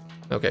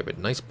 Okay, but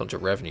nice bunch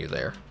of revenue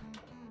there.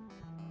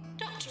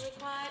 Doctor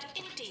required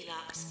in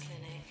Deluxe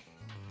Clinic.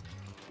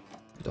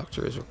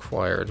 Doctor is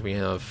required. We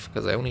have...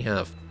 Because I only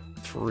have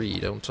 3,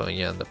 don't I?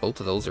 Yeah, both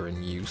of those are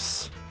in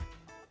use.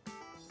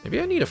 Maybe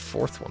I need a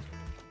 4th one.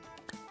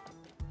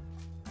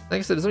 Like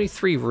I said, there's only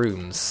 3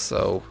 rooms,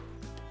 so...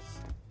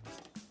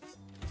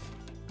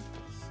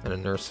 And a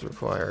nurse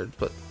required,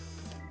 but...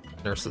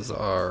 Nurses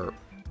are...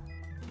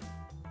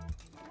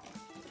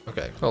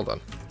 Okay, hold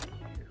on.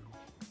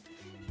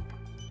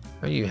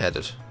 Where are you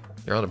headed?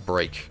 You're on a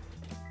break.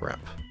 Crap.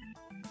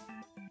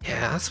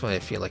 Yeah, that's why I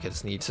feel like I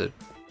just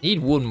need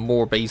one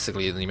more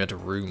basically than the amount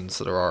of rooms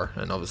that there are.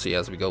 And obviously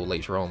as we go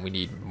later on, we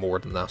need more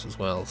than that as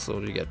well. So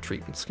do you get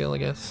treatment skill, I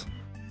guess?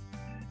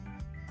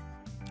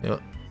 Yeah.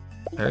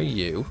 How are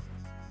you?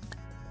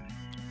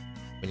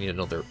 We need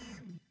another...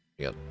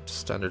 We got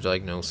standard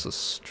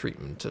diagnosis,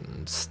 treatment,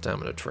 and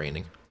stamina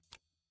training.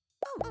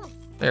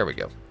 There we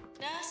go.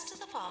 Nurse to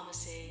the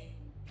pharmacy.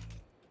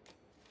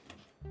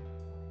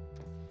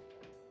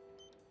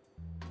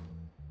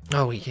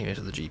 Oh, he came out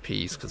of the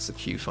GPs because the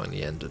queue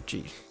finally ended.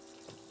 Gee.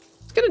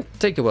 It's gonna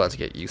take a while to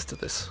get used to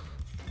this.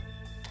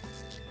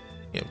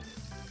 You know,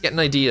 get an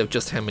idea of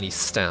just how many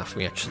staff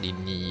we actually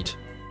need.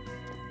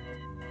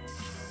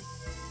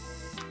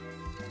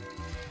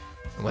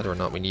 And whether or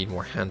not we need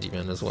more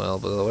handymen as well,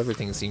 but although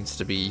everything seems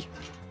to be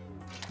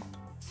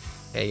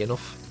okay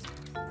enough.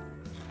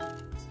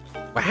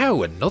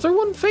 Wow, another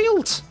one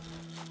failed?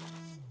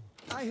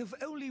 I have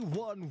only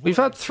one We've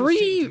had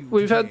three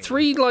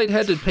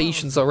lightheaded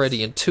patients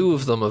already, and 2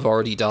 of them have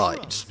already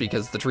died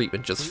because the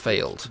treatment just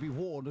failed. To be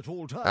worn at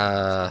all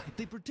times.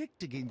 They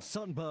protect against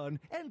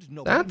sunburn and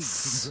Nobel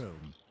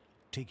syndrome.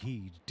 Take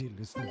heed, dear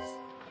listeners.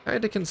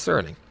 Kinda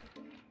concerning.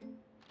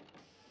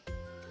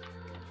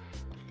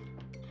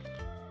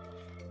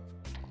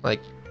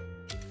 Like,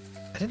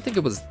 I didn't think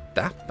it was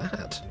that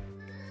bad.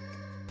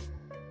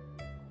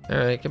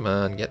 Alright, come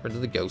on, get rid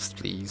of the ghost,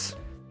 please.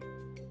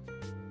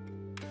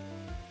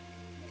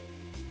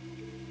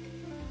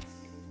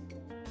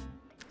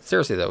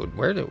 Seriously though,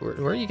 where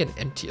are you gonna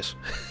empty it?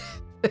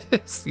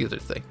 That's the other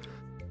thing.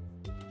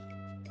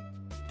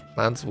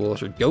 Lands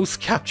water,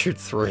 ghost captured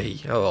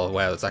 3. Oh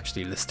wow, it's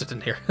actually listed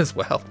in here as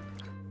well.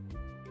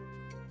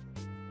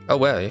 Oh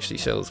wow, it actually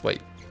shows,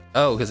 wait.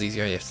 Oh, because you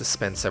have to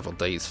spend several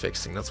days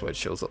fixing, that's why it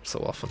shows up so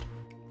often.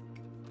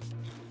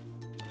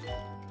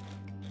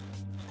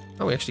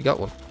 Oh, we actually got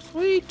one.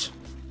 Sweet!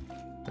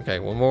 Okay,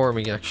 one more and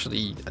we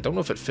actually... I don't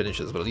know if it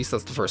finishes, but at least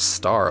that's the first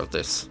star of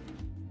this.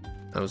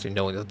 Obviously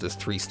knowing that there's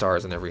 3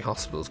 stars in every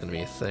hospital is going to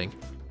be a thing.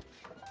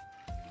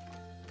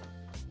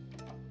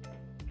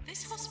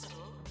 This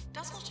hospital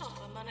does not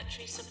offer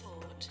monetary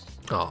support.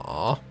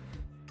 Aww.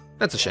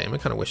 That's a shame, I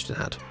kind of wished it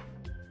had.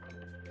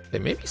 Okay,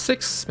 maybe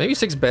six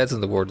beds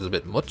in the ward is a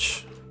bit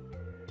much.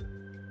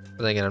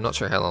 But then again, I'm not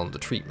sure how long the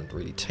treatment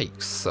really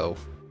takes, so...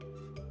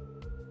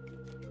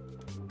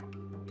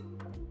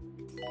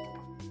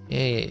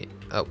 Yeah.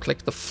 Oh, click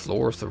the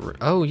floor of the room.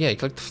 Oh, yeah,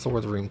 click the floor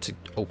of the room to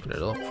open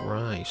it up.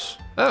 Right.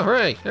 Oh,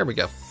 hooray. There we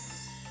go.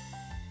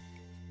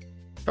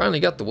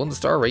 Finally got the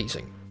 1-star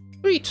rating.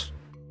 Sweet.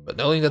 But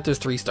knowing that there's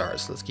 3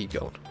 stars, let's keep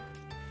going.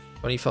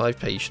 25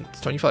 patients.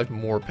 25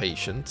 more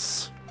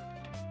patients.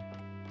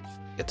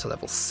 Get to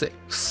level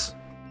 6.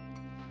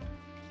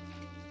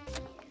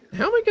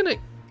 How am I gonna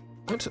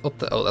up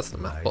the... Oh, that's the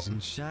map button.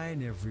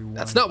 Shine,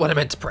 that's not what I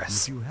meant to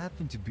press. If you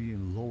happen to be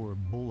in Lower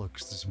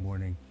Bullocks this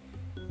morning,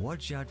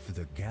 watch out for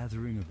the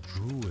gathering of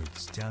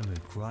druids down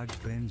at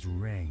Grogben's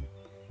Ring.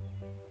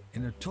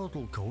 In a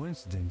total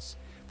coincidence,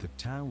 the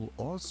town will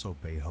also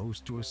pay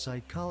host to a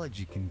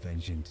psychology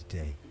convention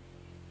today.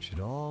 Should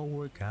all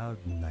work out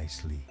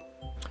nicely.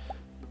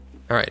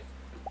 Alright,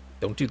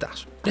 don't do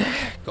that.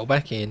 Go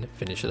back in,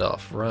 finish it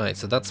off. Right,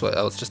 so that's what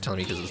I was just telling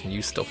me because there's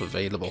new stuff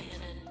available.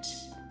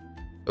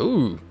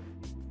 Ooh.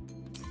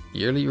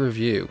 Yearly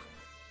review.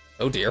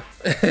 Oh dear.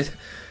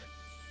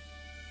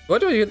 Why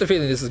do I get the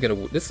feeling this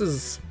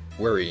is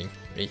worrying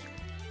me?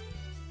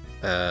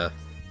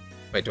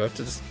 Wait, do I have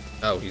to just...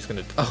 Oh, he's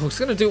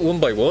gonna do it one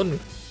by one.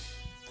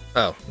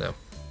 Oh, no.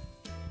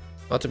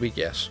 What did we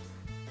get?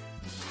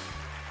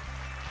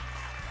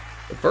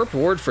 The Burp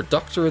Award for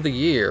Doctor of the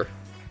Year.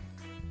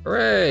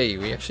 Hooray!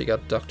 We actually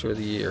got Doctor of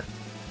the Year.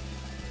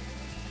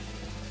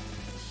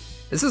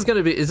 This is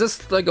gonna be... Is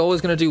this like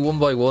always gonna do one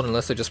by one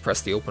unless I just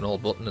press the open all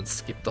button and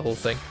skip the whole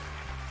thing?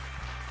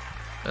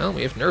 Well,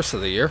 we have Nurse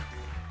of the Year.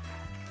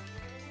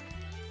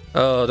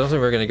 Oh, I don't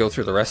think we're going to go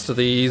through the rest of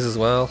these as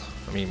well.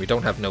 I mean, we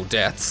don't have no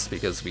deaths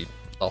because we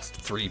lost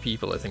 3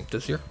 people, I think,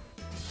 this year.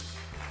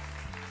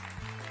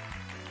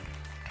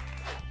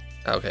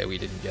 Okay, we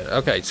didn't get it.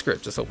 Okay, screw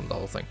it, just open the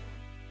whole thing.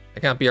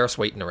 I can't be arsed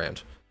waiting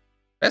around.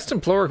 Best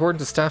employer according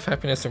to staff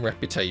happiness and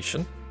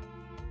reputation.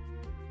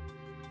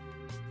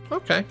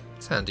 Okay,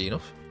 it's handy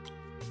enough.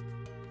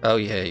 Oh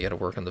yeah, you gotta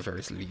work on the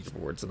various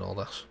leaderboards and all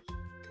that.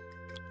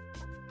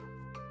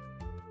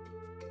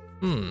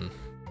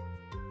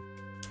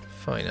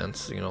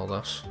 financing and all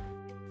that.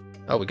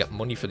 Oh, we got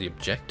money for the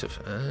objective.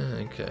 Ah,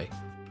 okay.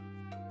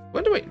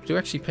 When do we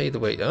actually pay the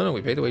wage? Oh no,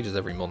 we pay the wages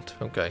every month.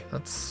 Okay,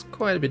 that's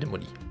quite a bit of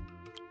money.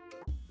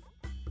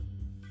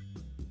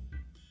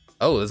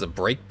 Oh, there's a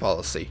break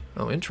policy.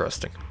 Oh,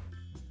 interesting.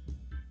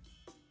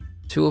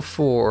 2 of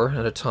 4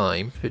 at a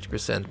time.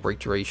 50% break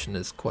duration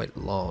is quite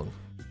long.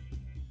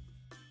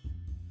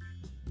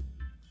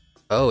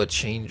 Oh, it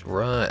changed.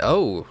 Right.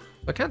 Oh,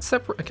 I can't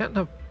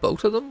have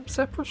both of them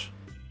separate.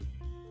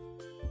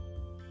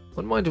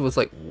 Wouldn't mind if it was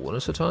like 1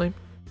 at a time.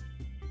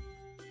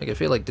 Like, I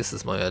feel like this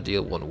is my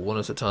ideal one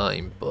at a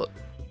time, but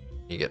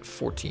you get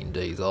 14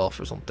 days off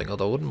or something,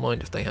 although I wouldn't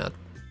mind if they had.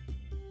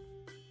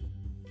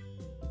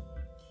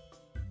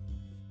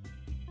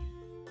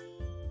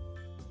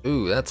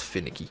 Ooh, that's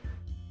finicky.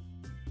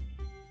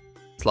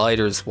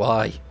 Sliders,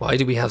 why? Why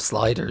do we have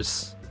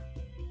sliders?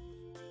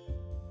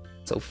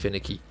 So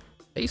finicky.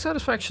 Pay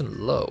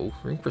satisfaction low.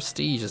 Room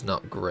prestige is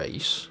not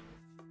great.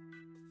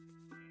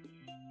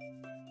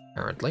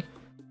 Apparently.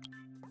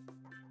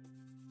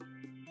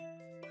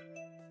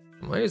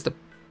 Why is the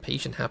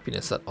patient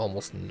happiness at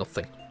almost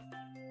nothing?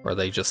 Or are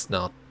they just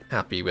not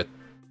happy with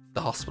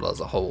the hospital as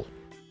a whole?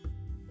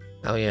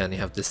 Oh yeah, and you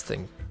have this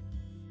thing.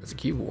 There's a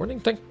key warning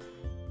thing.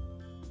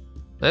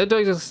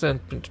 Doctors send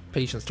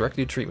patients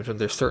directly to treatment when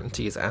their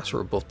certainty is at or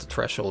above the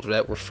threshold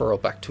without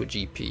referral back to a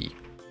GP.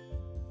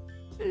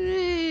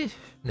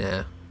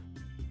 Nah.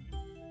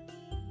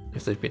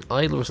 If they've been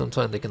idle for some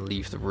time, they can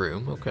leave the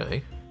room.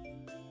 Okay.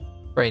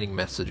 Training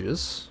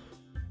messages.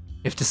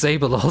 If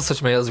disabled, all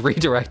such mail is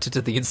redirected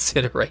to the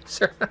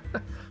incinerator.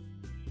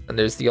 And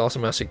there's the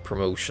automatic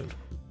promotion.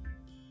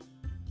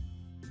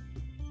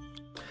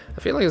 I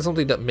feel like it's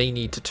something that may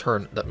need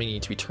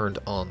to be turned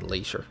on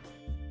later.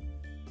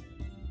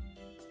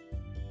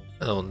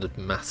 Oh, and the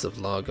massive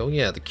log. Oh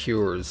yeah, the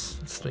cures.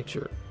 Let's make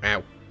sure.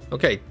 Ow.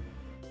 Okay.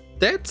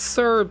 Deaths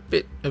are a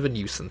bit of a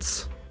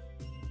nuisance.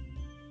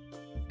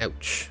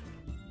 Ouch.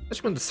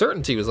 Especially when the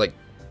certainty was like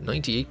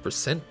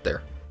 98%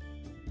 there.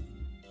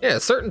 Yeah,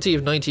 certainty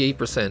of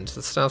 98%,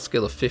 the staff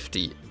skill of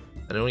 50,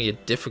 and only a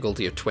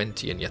difficulty of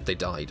 20, and yet they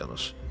died on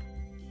it.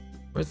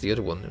 Where's the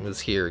other one? It was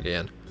here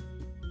again.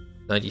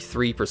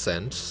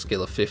 93%,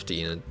 skill of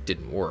 50, and it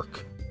didn't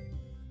work.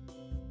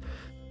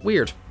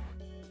 Weird.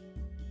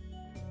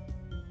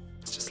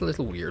 It's just a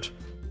little weird.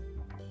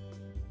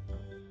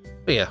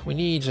 But yeah, we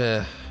need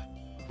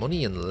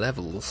money and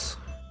levels.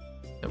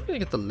 How are we going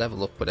to get the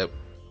level up without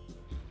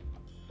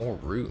more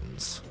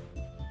runes?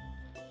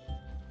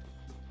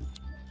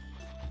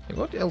 Like,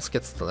 what else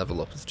gets the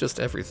level up? It's just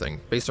everything.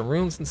 Based on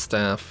runes and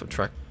staff,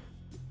 attract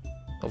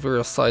over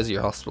the size of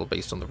your hospital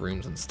based on the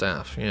rooms and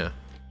staff, yeah.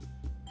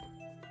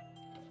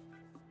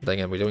 Then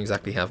again, we don't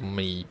exactly have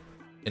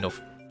enough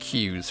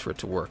queues for it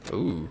to work.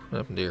 Ooh, what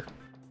happened here?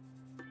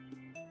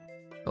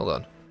 Hold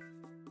on.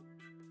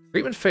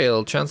 Treatment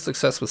failed. Chance of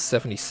success was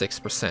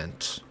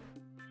 76%.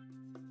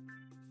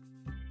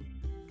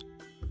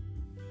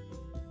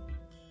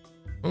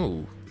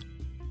 Ooh.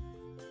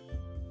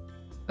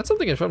 That's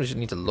something I probably should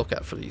need to look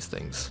at for these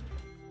things.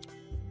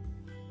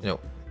 You know,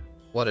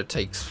 what it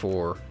takes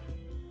for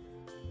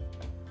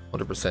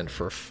 100%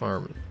 for a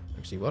farm.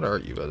 Actually, what are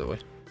you, by the way?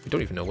 We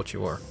don't even know what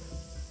you are.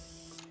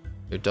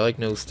 You're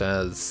diagnosed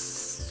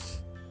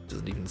as...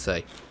 doesn't even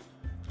say.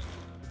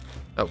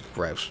 Oh,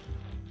 grout.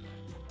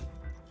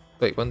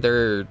 Wait, when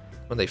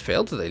they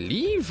fail, do they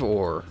leave,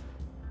 or...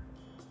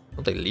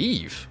 Don't they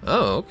leave?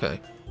 Oh,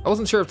 okay. I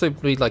wasn't sure if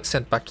they'd be, like,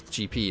 sent back to the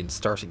GP and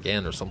start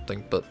again or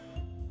something, but...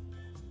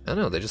 I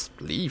don't know, they just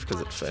leave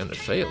because it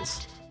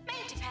fails. May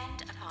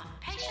depend upon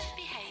patient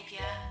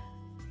behavior.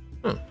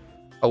 Huh.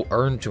 Oh,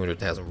 earn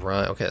 200,000,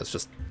 right, okay, it's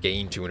just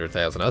gain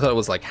 200,000. I thought it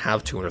was like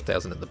have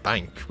 200,000 in the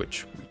bank,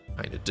 which we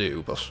kind of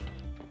do, but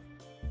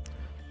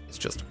it's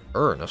just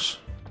earn it.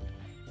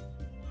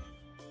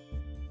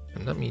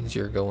 And that means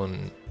you're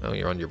going, oh,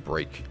 you're on your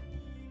break.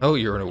 Oh,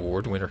 you're an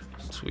award winner,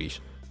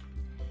 sweet.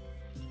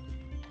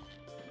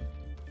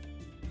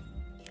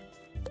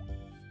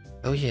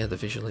 Oh yeah, the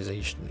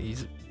visualization,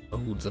 these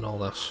modes and all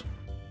that.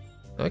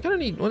 I kind of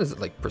need, what is it,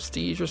 like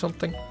prestige or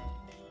something? Not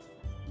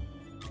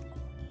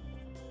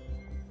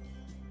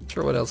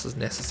sure what else is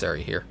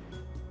necessary here.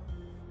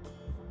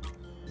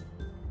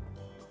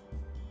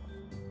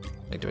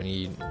 Like, do I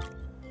need...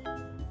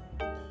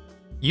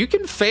 You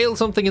can fail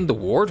something in the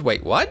ward?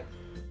 Wait, what?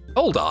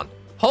 Hold on.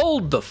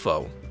 Hold the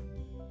phone.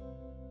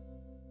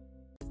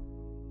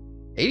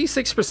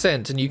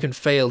 86% and you can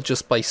fail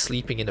just by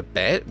sleeping in a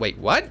bed? Wait,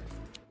 what?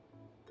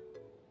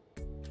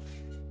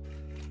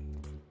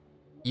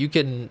 You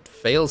can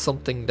fail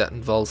something that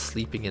involves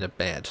sleeping in a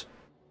bed.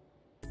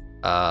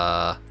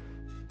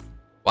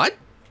 What?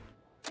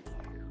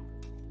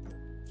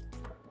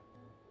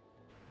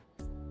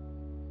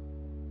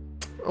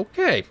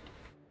 Okay.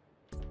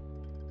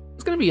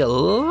 There's gonna be a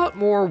lot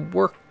more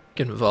work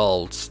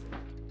involved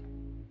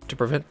to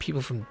prevent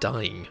people from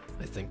dying,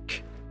 I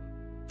think.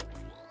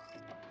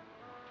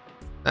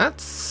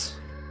 That's...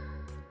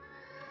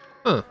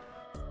 Huh.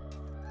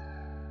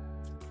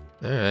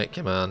 Alright,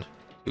 come on.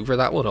 Hoover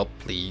that one up,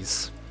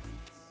 please.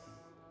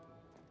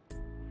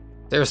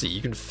 Seriously,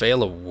 you can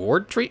fail a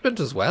ward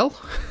treatment as well?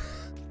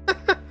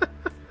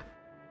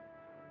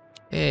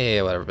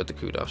 Eh, whatever about the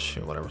kudos,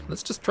 whatever.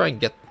 Let's just try and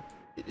get...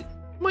 It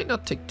might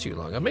not take too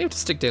long. I may have to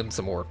stick down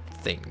some more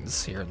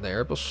things here and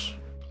there, but...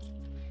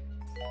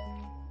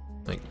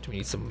 Like, do we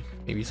need some...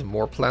 Maybe some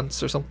more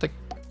plants or something?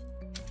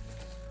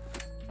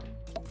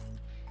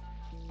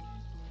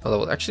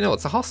 Although, actually, no,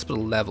 it's a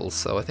hospital level,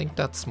 so I think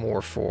that's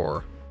more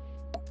for...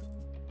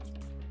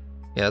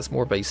 Yeah, it's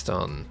more based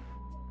on...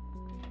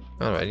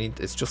 Oh, I need...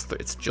 It's just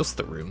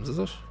the rooms, is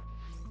it?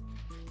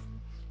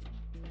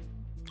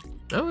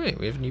 Oh, wait,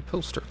 we have a new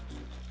poster.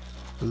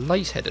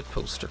 Lightheaded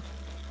poster.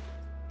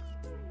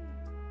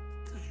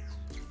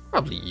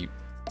 Probably you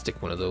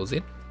stick one of those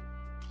in.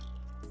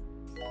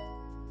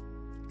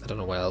 I don't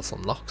know what else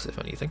unlocks, if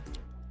anything.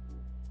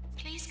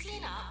 Please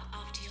clean up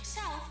after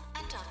yourself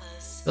and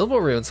others. Bilbo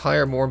Ruins,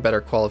 hire more and better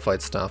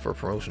qualified staff or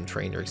promotion,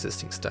 train your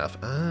existing staff.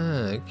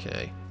 Ah,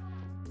 okay.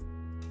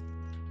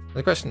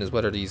 The question is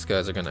whether these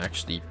guys are going to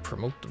actually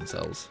promote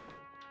themselves.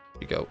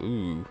 You go,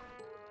 ooh.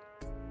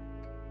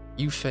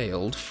 You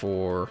failed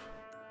for...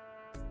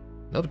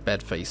 Not a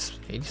bed face,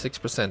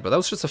 86%, but that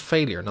was just a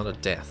failure, not a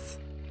death.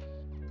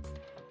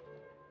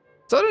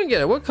 So I don't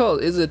get it, what call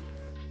is it?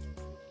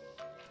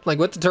 Like,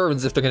 what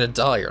determines if they're going to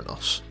die or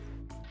not?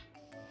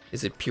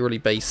 Is it purely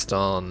based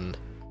on...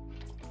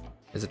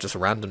 Is it just a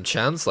random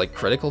chance, like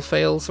critical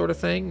fail sort of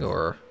thing,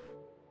 or...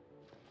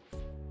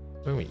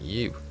 Where were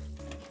you?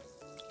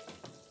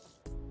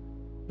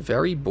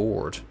 Very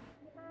bored.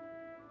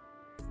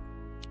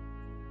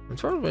 The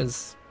problem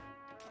is...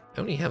 I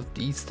only have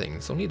these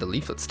things. Only the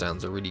leaflet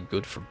stands are really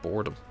good for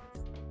boredom.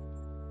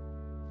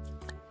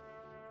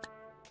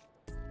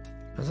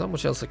 There's not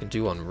much else I can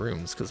do on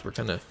rooms because we're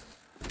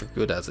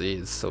good as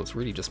is, so it's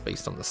really just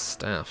based on the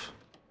staff.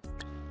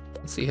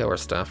 Let's see how our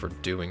staff are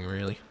doing,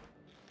 really.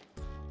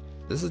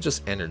 This is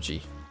just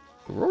energy.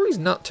 Rory's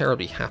not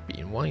terribly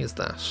happy, and why is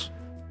that?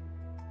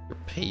 Your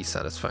pay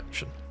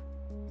satisfaction.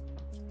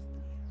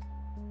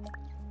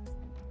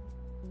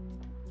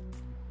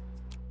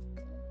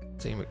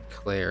 Same with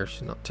Claire,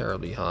 she's not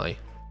terribly high.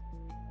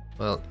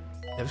 Well,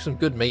 you have some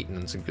good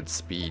maintenance and good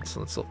speed,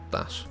 so let's up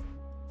that.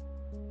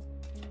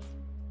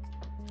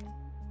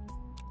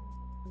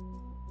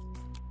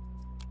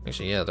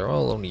 Actually, yeah, they're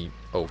all only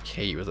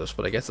okay with it,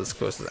 but I guess it's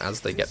because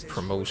as they get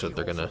promoted,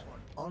 they're gonna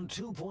on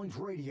 2 Point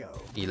Radio.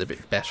 feel a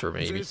bit better,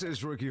 maybe. This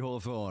is Ricky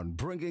Hawthorne,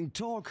 bringing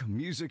talk,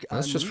 music,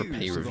 That's and just for news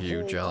pay to the review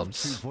whole of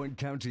jobs. 2 Point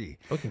County.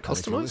 Oh, we can And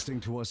if you're customize? listening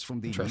to us from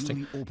the Interesting.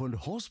 newly opened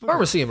hospital,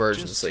 Pharmacy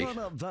emergency. just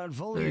turn up that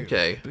volume,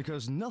 Okay.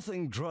 because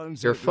nothing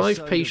drowns There are out the 5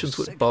 sound of patients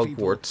with sick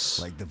bogwarts,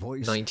 people like the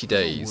voice 90 of a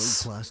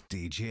days. world-class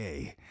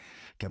DJ.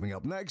 Coming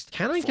up next,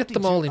 Can I get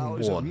them all in 42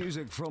 hours of one,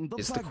 music from the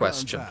is the background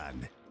question.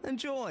 band.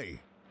 Enjoy.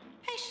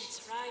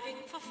 Patients arriving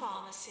for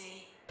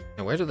pharmacy.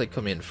 And where do they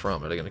come in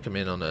from? Are they going to come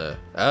in on a...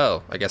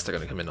 Oh, I guess they're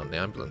going to come in on the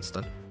ambulance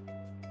then.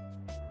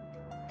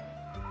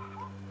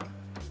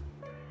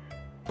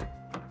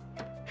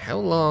 How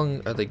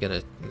long are they going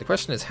to... The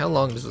question is, how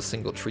long does a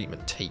single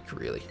treatment take,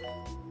 really?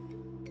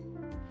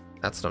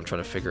 That's what I'm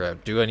trying to figure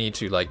out. Do I need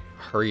to, like,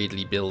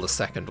 hurriedly build a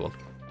second one?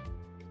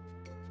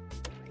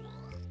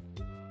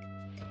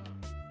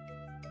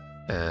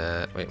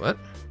 Wait, what?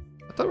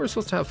 I thought we were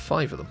supposed to have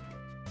 5 of them.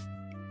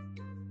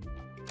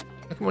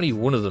 How come only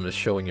one of them is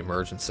showing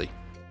emergency?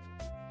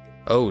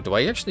 Oh, do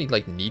I actually,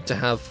 like, need to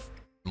have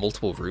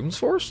multiple rooms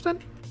for us, then?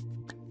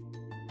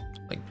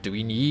 Like, do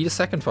we need a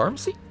second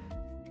pharmacy?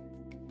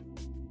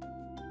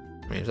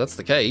 I mean, if that's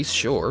the case,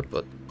 sure,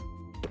 but...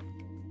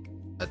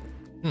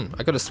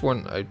 I could have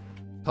sworn... I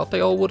thought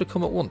they all would have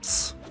come at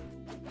once.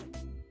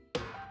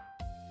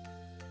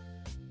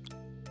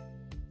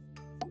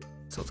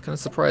 So it's kind of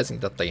surprising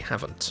that they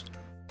haven't.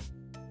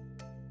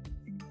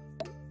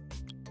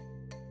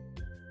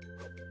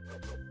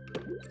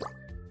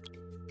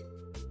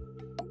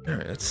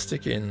 Alright, let's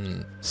stick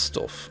in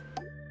stuff.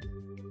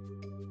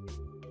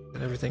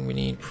 And everything we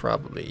need?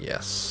 Probably,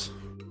 yes.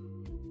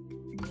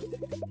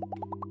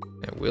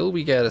 Now, will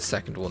we get a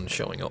second one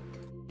showing up?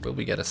 Will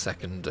we get a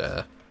second,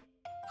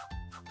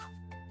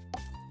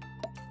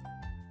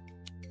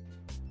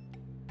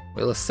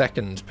 Will a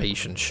second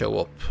patient show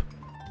up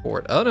for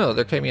it? Oh no,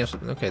 they're coming out.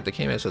 Okay, they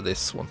came out of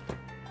this one.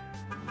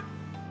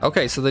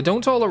 Okay, so they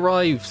don't all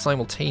arrive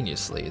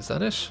simultaneously, is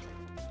that it?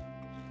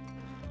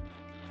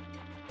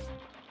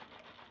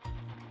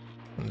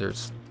 And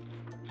there's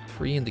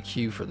 3 in the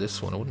queue for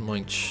this one. I wouldn't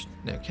mind.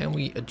 Now, can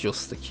we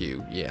adjust the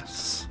queue?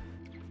 Yes.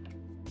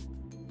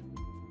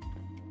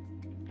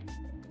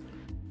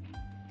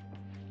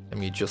 Let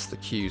me adjust the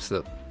queue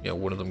so that, you know,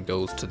 one of them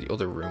goes to the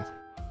other room.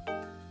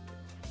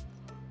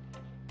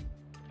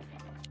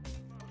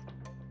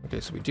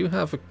 Okay, so we do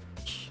have a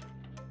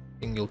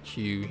single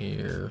queue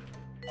here.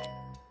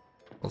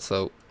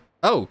 Also,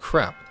 oh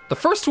crap. The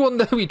first one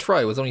that we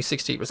tried was only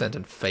 68%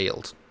 and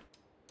failed.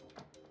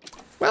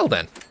 Well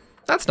then,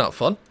 that's not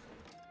fun.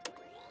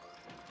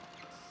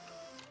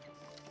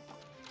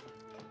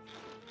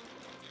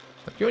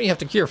 You only have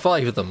to cure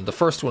 5 of them. The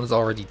first one is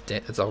already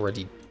dead. It's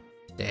already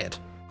dead.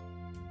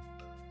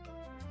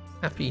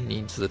 Happy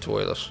needs the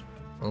toilet.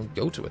 I'll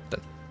go to it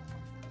then.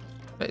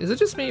 Is it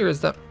just me or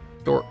is that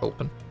door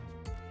open?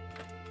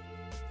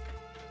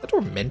 That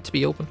door meant to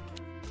be open?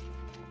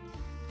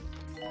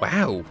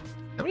 Wow.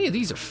 How many of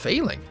these are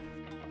failing?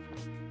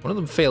 One of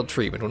them failed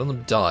treatment, one of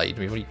them died.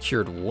 We've only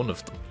cured one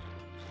of them.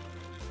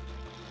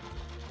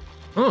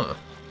 Huh.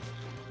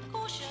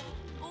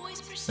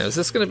 Now, is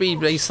this going to be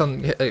based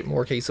on a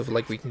more case of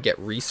like we can get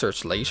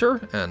research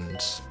later and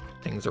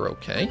things are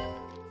okay?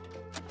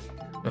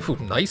 Oh,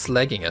 nice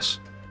legging it.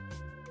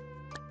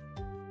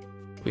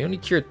 We only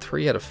cured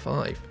 3 out of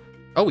 5.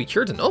 Oh, we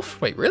cured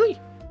enough? Wait, really?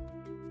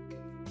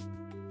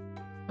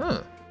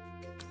 Huh.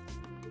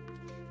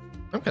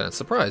 I'm kind of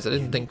surprised. I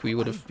didn't think we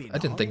would have. I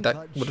didn't think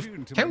that would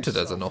have counted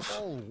as enough.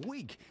 All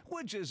week,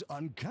 which is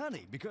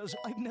uncanny because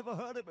I've never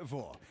heard it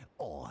before.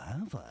 Or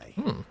have I?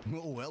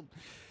 Oh well,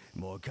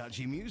 more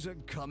catchy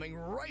music coming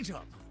right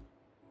up.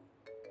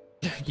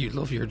 You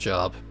love your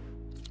job.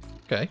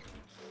 Okay.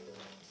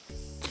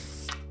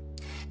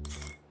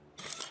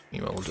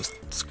 Meanwhile, we'll just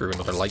screw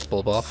another light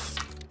bulb off.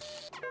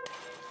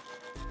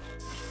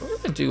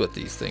 What do I do with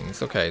these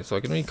things? Okay, so I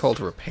can only call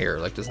to repair.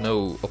 Like, there's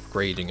no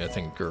upgrading, I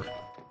think, or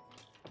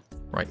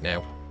right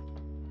now.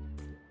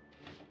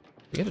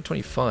 We get to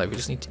 25. We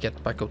just need to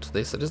get back up to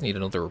this. I just need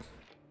another.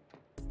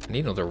 I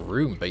need another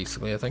room,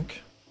 basically. I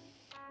think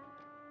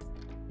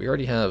we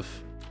already have.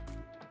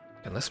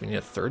 Unless we need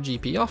a third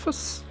GP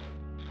office.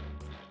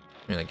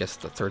 I mean, I guess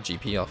the third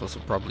GP office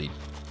will probably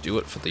do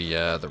it for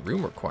the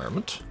room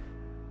requirement.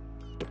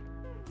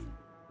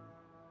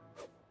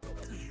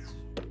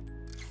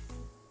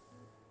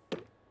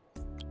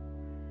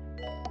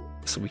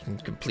 So we can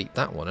complete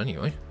that one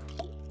anyway.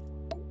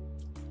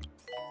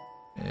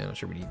 And I'm not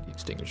sure we need the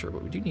extinguisher,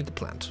 but we do need the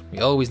plant. We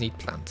always need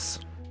plants.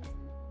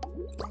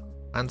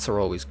 Plants are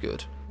always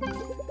good.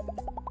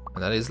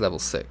 And that is level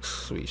 6.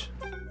 Sweet.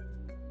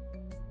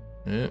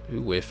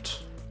 Who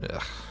whiffed?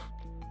 Ugh.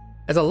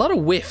 There's a lot of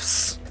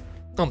whiffs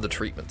on the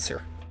treatments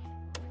here.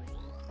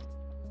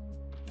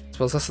 I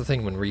suppose that's the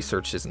thing when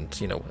research isn't,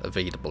 you know,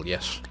 available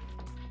yet.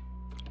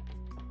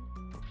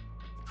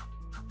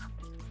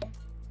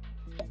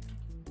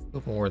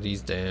 Put more of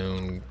these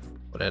down.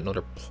 Put out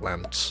another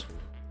plant.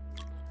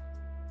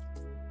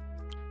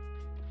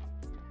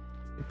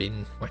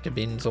 Bin, whack a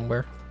bin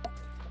somewhere.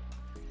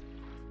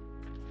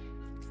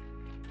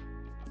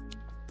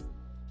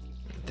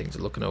 Things are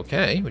looking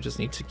okay. We just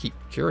need to keep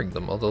curing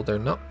them, although they're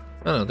not.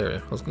 Oh no,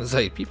 they're. I was going to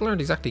say people aren't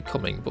exactly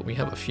coming, but we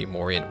have a few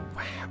more in.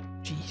 Wow,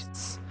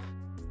 jeez.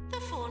 The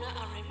fauna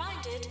are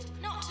reminded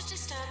not to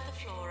disturb the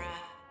flora.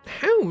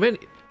 How many?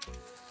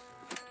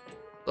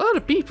 A lot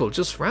of people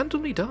just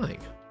randomly dying.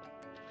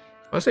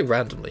 I say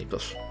randomly,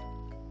 but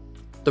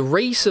the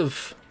rate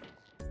of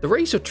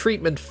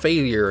treatment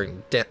failure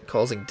and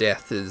causing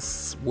death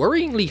is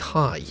worryingly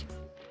high.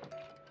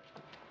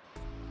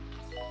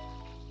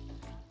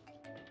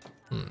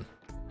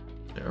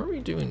 Are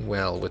we doing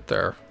well with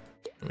our?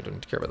 We don't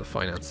need to care about the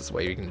finances.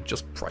 Way we can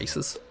adjust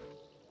prices.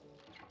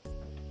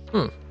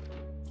 I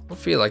don't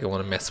feel like I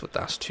want to mess with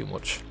that too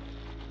much.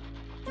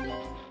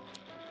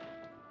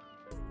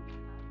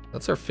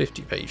 That's our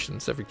 50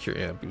 patients. Every cure,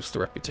 yeah, boosts the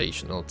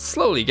reputation. Well, it's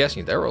slowly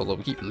getting there, although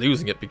we keep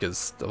losing it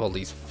because of all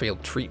these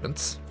failed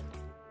treatments.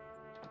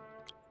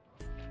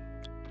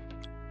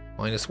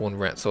 -1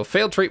 rep. So a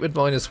failed treatment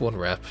 -1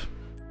 rep.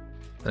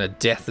 And a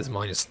death is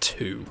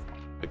 -2.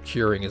 But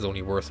curing is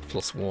only worth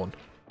 +1.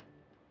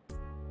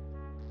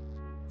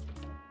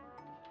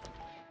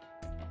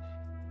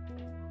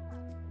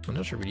 I'm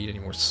not sure we need any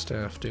more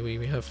staff, do we?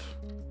 We have...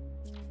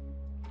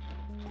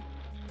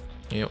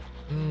 Yep.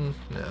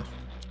 No.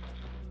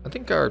 I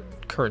think our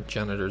current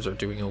janitors are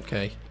doing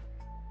okay.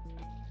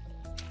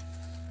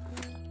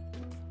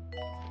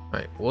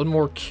 Right, one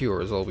more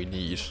cure is all we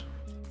need.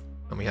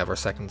 And we have our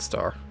 2nd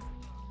star.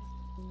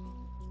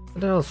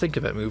 And I'll think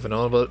about moving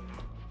on, but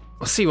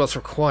we'll see what's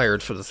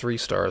required for the 3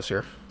 stars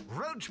here.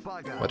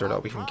 Whether or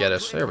not we can get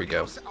it. There we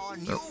go. Oh,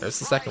 there's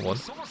the 2nd one.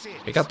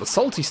 We got the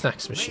salty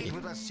snacks machine.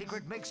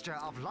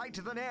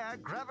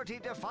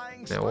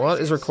 Now,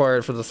 what is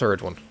required for the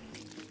 3rd one?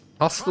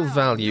 Hospital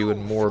value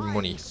and more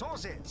money.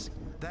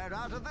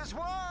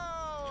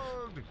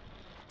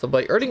 So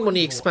by earning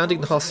money,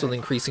 expanding the hospital and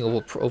increasing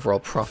overall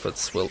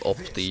profits will up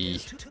the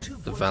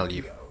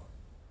value.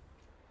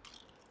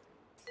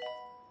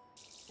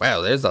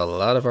 Wow, there's a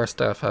lot of our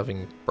staff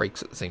having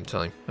breaks at the same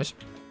time. Did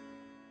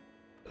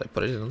I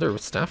put it in another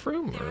staff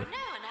room? Or? There are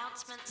no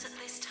announcements at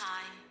this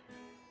time.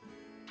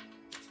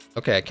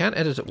 Okay, I can't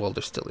edit it while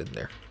they're still in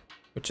there,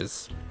 which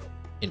is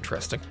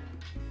interesting.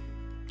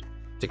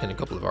 Stick in a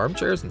couple of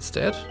armchairs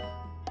instead.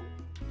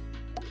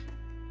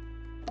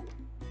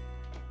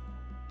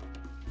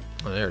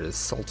 Oh, there it is,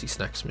 salty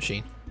snacks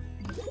machine.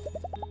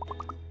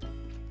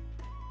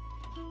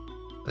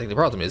 I think the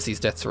problem is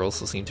these deaths are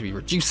also seem to be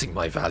reducing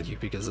my value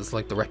because it's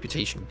like the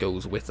reputation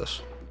goes with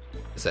it,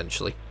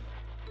 essentially.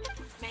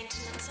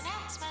 Maintenance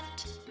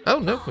announcement. Oh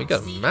no, we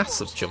got a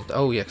massive jump.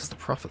 Oh yeah, because the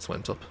profits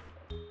went up.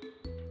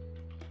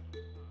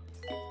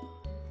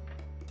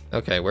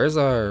 Okay, where's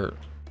our...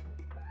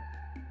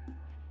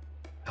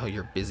 Oh,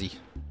 you're busy.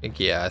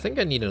 Yeah, I think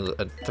I need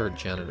a third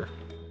janitor.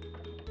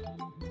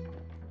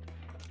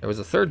 There was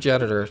a third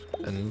janitor,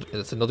 and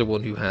it's another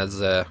one who has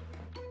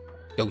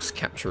ghost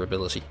capture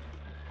ability.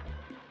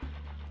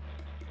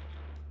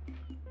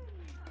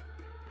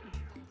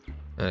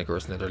 And of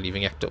course now they're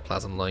leaving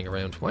ectoplasm lying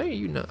around. Why are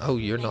you not? Oh,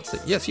 you're not the...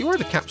 Yes, you are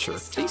the capturer.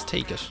 Please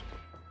take it.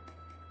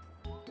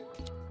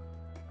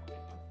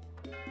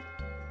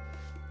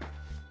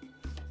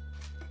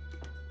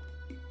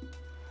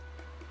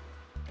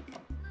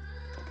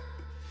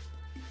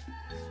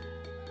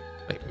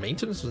 Wait,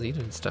 maintenance was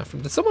needed in staff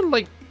room. Did someone,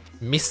 like,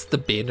 miss the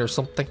bin or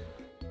something?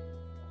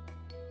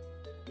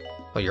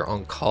 Oh, you're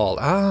on call.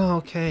 Ah,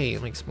 okay.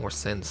 It makes more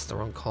sense. They're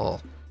on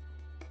call.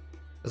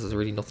 This is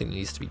really nothing that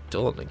needs to be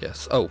done, I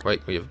guess. Oh,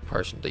 right, we have a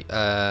partial date.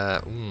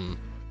 7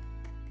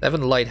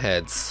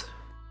 lightheads.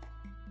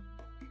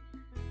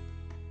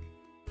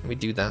 Can we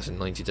do that in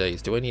 90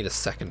 days? Do I need a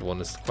second one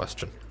is the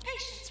question.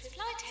 Patients with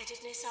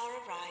lightheadedness are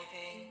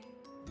arriving.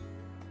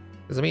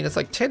 Because, I mean, it's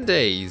like 10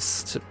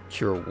 days to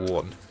cure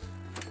one.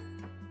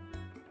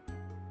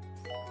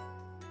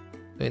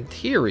 In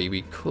theory,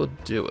 we could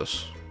do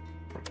it.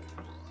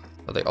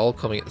 Are they all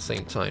coming at the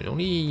same time?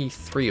 Only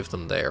 3 of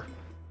them there.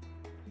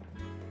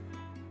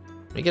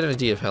 Let me get an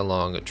idea of how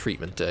long a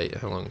treatment day,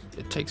 how long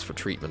it takes for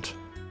treatment.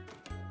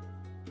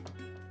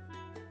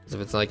 Because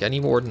if it's like any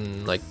more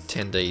than like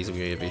 10 days, we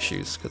may have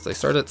issues. Because they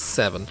start at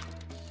 7.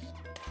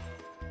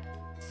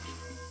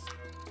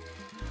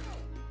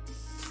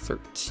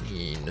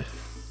 13.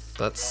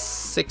 That's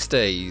 6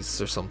 days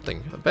or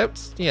something. About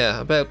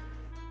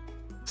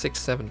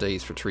 6-7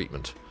 days for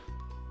treatment.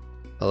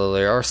 Although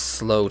they are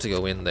slow to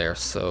go in there,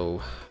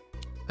 so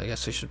I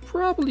guess I should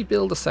probably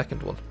build a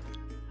second one.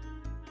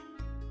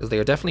 Because they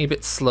are definitely a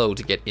bit slow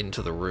to get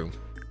into the room.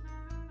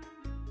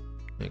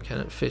 Can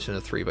it fit in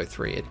a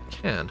 3x3? It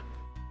can.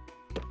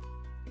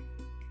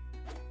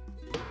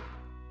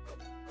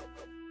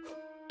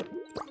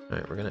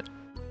 Alright, we're gonna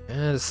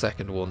add a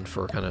second one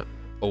for kind of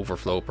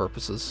overflow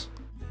purposes.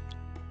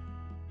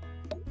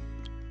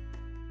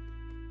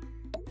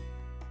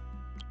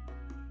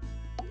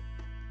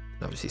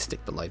 Obviously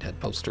stick the lighthead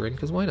poster in,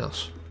 because why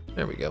not?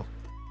 There we go.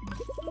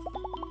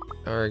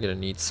 Are gonna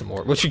need some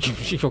more. Which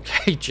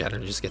okay,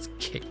 janitor just gets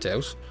kicked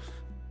out.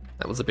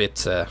 That was a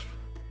bit. Well,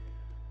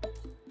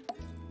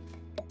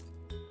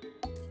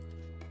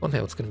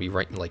 now it's gonna be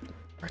right, like,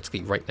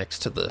 practically right next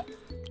to the,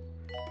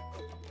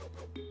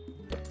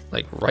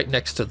 right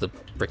next to the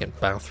friggin'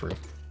 bathroom.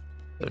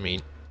 But I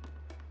mean,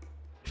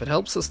 if it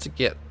helps us to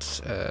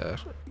get,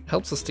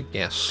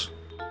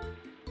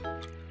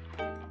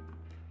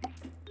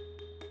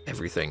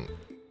 everything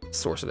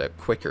sorted out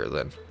quicker,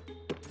 then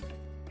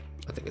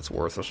I think it's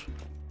worth it.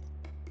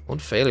 One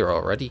failure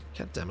already?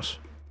 God damn it.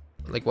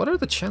 Like, what are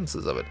the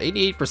chances of it?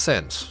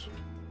 88%.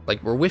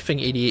 Like, we're whiffing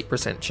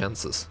 88%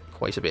 chances.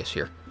 Quite a bit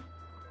here.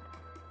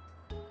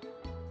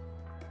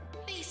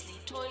 Please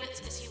leave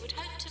toilets as you would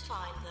hope to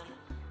find them,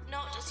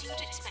 not as you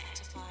would expect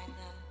to find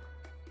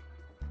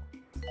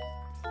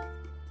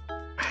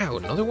them. Wow,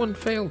 another one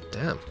failed?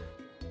 Damn.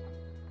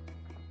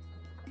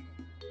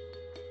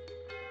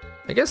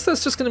 I guess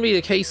that's just going to be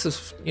a case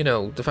of, you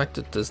know, the fact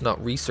that there's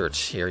not research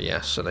here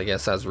yet, and I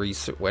guess as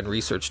when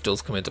research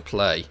does come into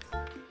play,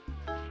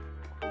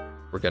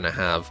 we're going to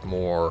have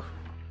more,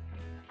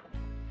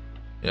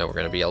 you know, we're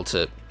going to be able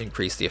to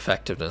increase the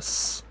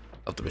effectiveness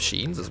of the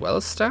machines as well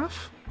as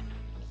staff.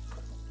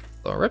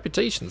 So our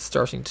reputation's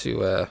starting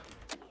to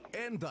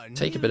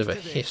take a bit of a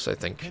hit, I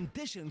think.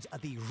 Conditions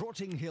at the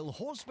Rotting Hill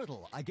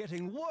Hospital are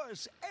getting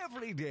worse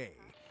every day.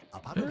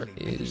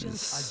 Apparently,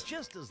 patients are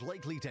just as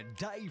likely to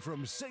die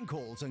from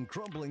sinkholes and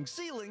crumbling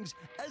ceilings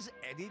as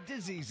any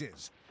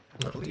diseases.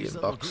 Oh, the Please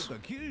inbox. keep the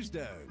queues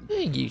down.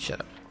 Hey, you shut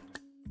up.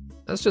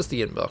 That's just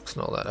the inbox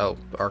and all that. Oh,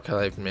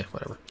 archive, meh,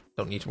 whatever.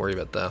 Don't need to worry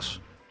about that.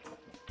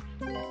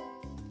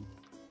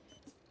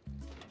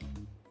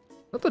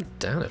 Not the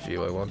Dana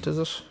view I want, is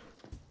it?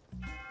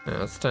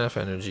 No, it's staff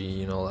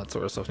energy and all that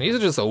sort of stuff. And these are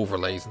just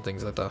overlays and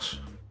things like that.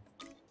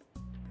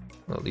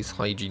 Well, at least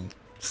hygiene's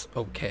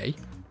okay.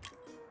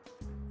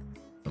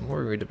 I'm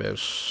worried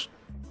about...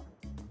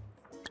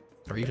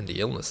 Or even the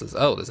illnesses.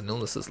 Oh, there's an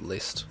illnesses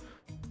list.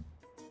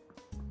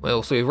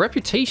 Well, so we have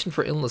reputation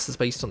for illnesses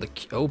based on the...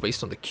 Oh,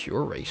 based on the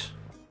cure rate.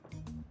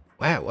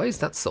 Wow, why is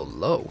that so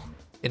low?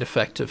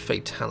 Ineffective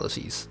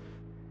fatalities.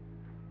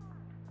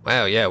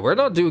 Wow, yeah, we're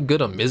not doing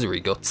good on misery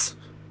guts.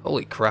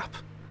 Holy crap.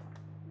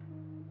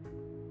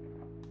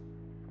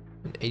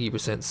 80%,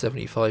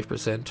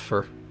 75%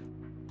 for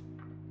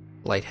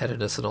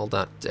lightheadedness and all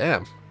that.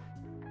 Damn.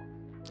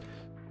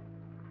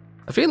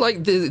 I feel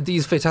like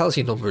these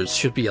fatality numbers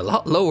should be a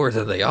lot lower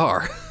than they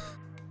are.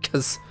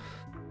 Because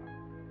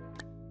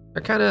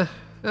they're kind of...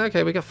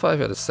 Okay, we got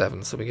 5 out of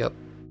 7, so we got...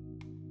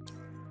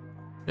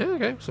 Yeah,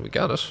 okay, so we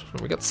got it.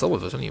 We got some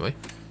of it anyway.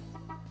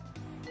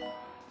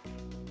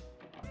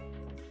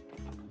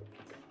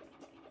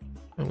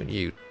 How about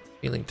you?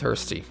 Feeling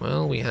thirsty?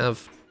 Well, we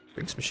have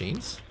drinks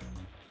machines.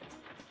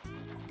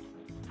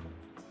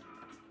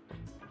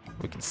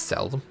 We can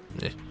sell them.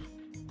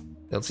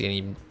 Don't see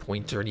any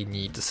point or any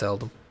need to sell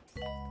them.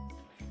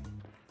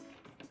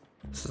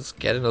 Let's just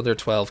get another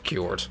 12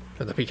 cured,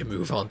 and then we can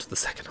move on to the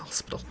second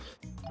hospital.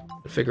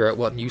 And figure out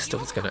what new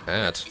stuff it's going to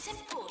add.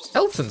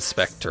 Health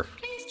Inspector.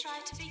 Please try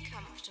to be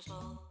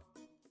comfortable.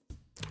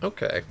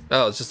 Okay.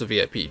 Oh, it's just a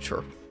VIP,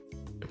 sure.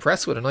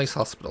 Impressed with a nice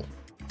hospital.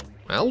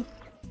 Well,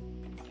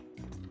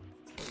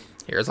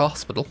 here's a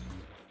hospital.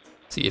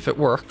 See if it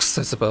works,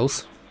 I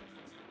suppose.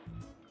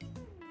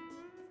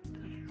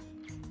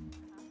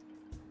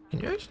 Can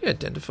you actually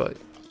identify?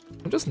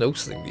 I'm just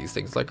noticing these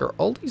things. Like, are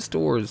all these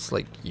doors,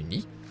 like,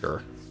 unique,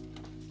 or?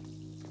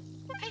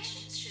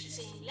 Patients should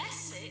seem less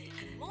sick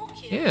and more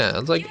cured Yeah,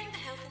 it's like, during the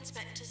health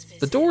inspector's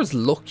visit. the doors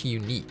look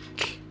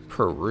unique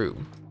per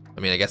room. I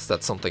mean, I guess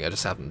that's something I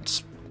just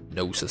haven't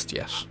noticed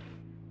yet.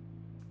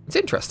 It's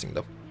interesting,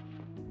 though.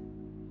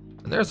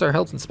 And there's our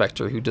health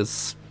inspector, who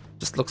just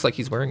looks like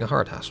he's wearing a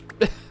hard hat.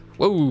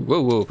 Whoa,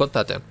 whoa, whoa, put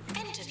that down.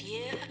 End of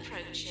year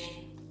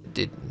approaching.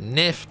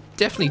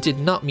 Definitely did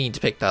not mean to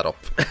pick that up.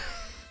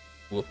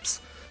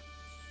 Whoops.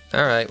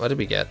 Alright, what did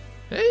we get?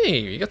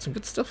 Hey, we got some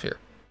good stuff here.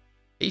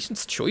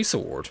 Patient's Choice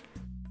Award.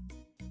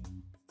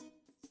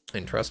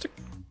 Interesting.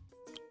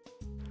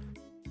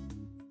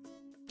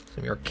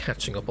 So we are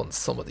catching up on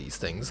some of these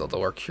things,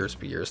 although our cures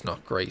per year is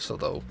not great,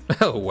 although...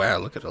 Oh wow,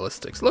 look at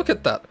holistics. Look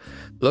at that.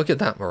 Look at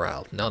that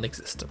morale.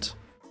 Non-existent.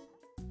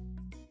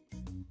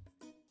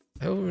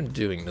 How have we been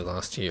doing the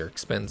last year?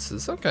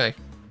 Expenses, okay.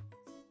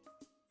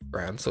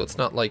 Grand, so it's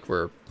not like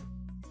we're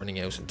running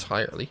out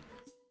entirely.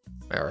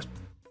 Our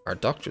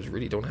doctors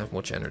really don't have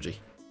much energy.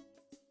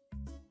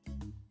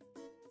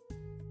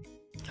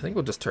 I think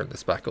we'll just turn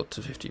this back up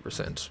to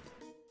 50%.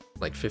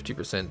 Like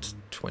 50%,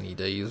 20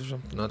 days or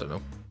something, I don't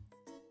know.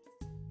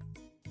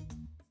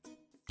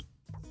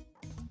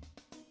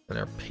 And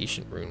our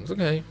patient rooms,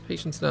 okay.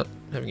 Patient's not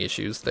having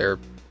issues. They're...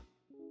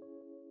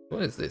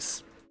 What is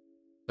this?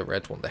 The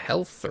red one, the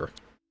health, or...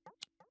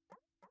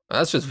 Oh,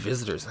 that's just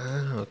visitors.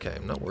 Ah, okay,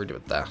 I'm not worried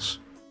about that.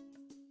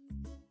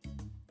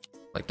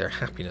 Like, their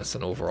happiness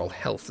and overall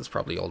health is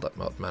probably all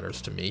that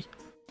matters to me.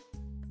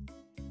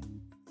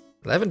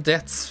 11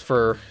 deaths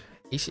for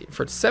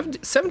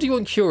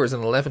 71 cures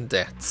and 11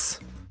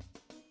 deaths.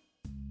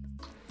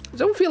 I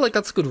don't feel like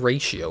that's a good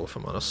ratio, if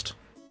I'm honest.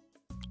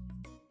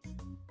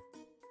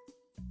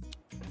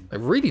 I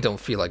really don't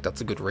feel like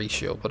that's a good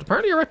ratio, but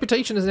apparently our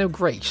reputation is now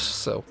great,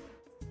 so...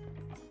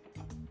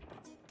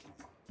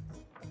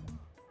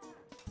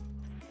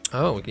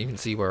 Oh, we can even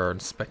see where our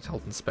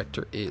health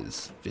inspector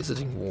is.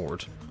 Visiting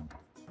ward.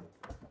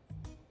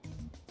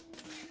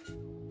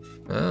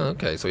 Oh,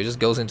 okay, so he just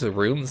goes into the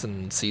rooms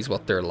and sees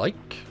what they're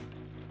like,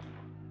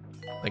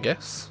 I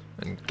guess,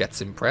 and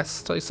gets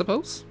impressed, I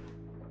suppose.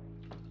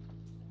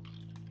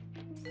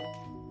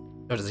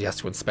 Or does he have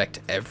to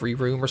inspect every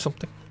room or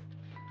something?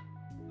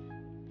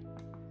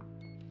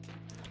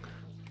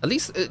 At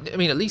least, I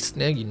mean, at least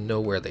now you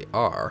know where they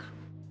are.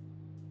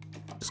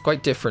 It's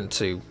quite different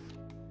to, you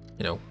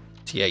know,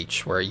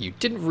 TH, where you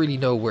didn't really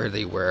know where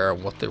they were,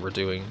 what they were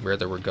doing, where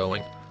they were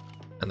going.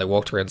 And they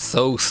walked around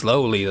so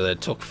slowly that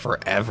it took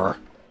forever.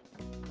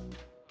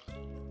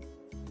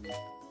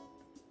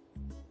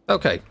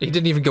 Okay, he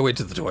didn't even go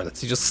into the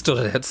toilets. He just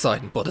stood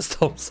outside and put his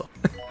thumbs up.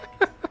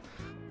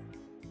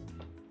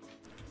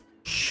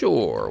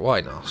 Sure,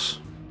 why not?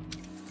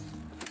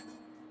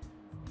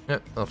 Yeah,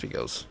 off he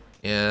goes.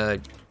 Yeah,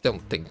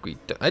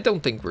 I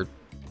don't think we're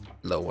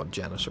low on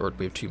janitor, or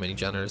we have too many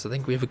janitors. I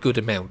think we have a good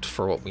amount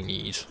for what we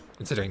need,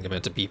 considering the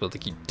amount of people that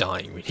keep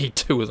dying. We need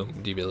 2 of them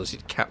with the ability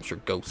to capture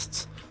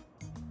ghosts.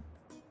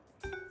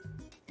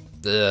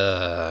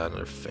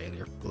 Another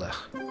failure. Blah.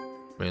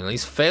 I mean, at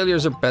least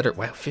failures are better.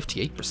 Wow,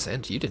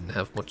 58%. You didn't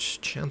have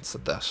much chance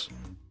at that.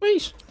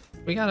 Wait,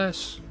 we got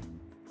it.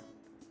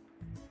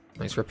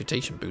 Nice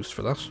reputation boost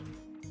for that.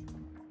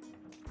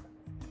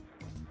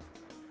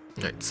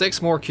 Alright,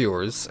 6 more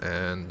cures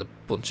and a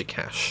bunch of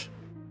cash.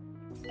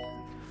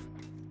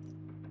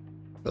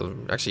 So,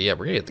 actually, yeah,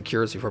 we're gonna get the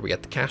cures before we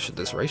get the cash at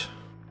this rate.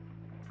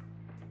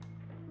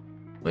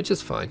 Which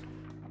is fine.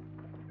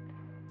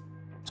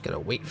 Just gonna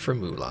wait for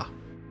Moolah.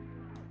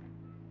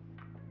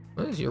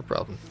 What is your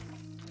problem?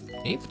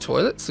 You need the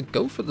toilet, so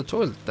go for the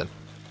toilet then.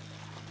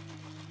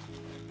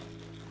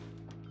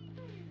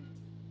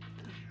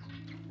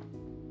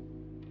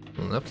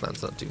 Well, that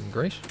plan's not doing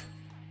great.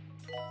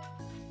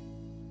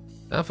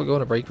 Staff will go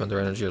on a break when their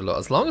energy are low.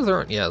 As long as there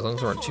aren't, as long as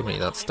there aren't too many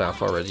of that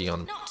staff already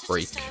on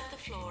break.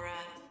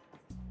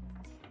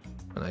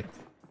 And I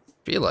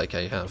feel like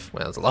I have,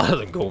 well, there's a lot of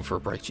them going for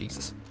a break,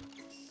 Jesus.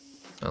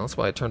 Well, that's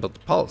why I turned up the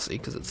policy,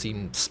 because it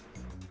seemed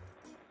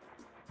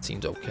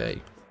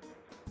okay.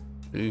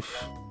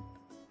 Oof.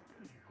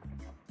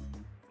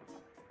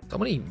 So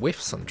many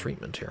whiffs on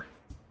treatment here.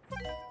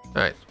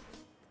 Alright.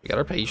 We got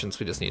our patients,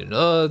 we just need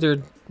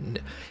another...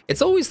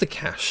 It's always the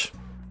cash.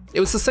 It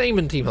was the same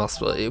in Team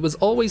Hospital. It was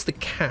always the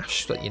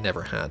cash that you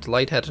never had.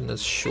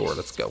 Lightheadedness, sure,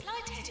 let's go.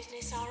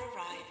 Lightheadedness are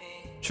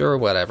arriving. Sure,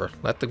 whatever.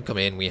 Let them come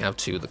in. We have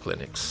 2 of the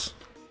clinics.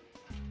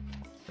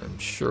 I'm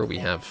sure we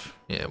have...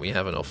 Yeah, we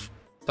have enough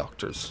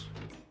doctors.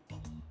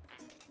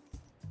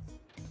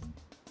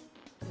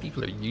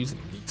 People are using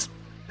these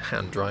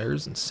hand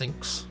dryers and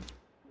sinks.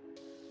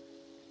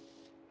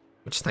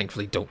 which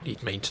thankfully don't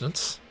need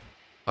maintenance.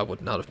 I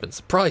would not have been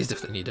surprised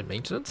if they needed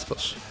maintenance,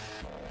 but...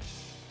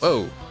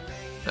 Whoa!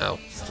 No,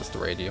 it's just the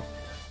radio.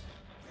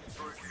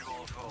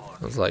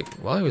 I was like,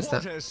 why was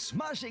that What a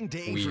smashing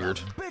day weird?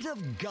 For a bit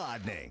of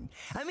gardening.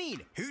 I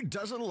mean, who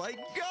doesn't like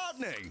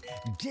gardening?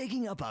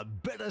 Digging up a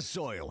bit of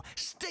soil,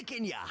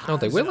 sticking your hands Oh,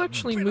 they will in a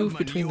actually bit move of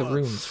between the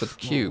manure. rooms for the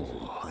queue.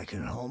 Oh, I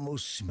can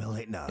almost smell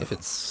it now. If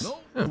it's... No,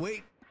 oh,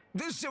 wait.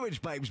 The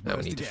sewage pipes now we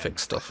burst need to again.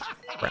 fix stuff.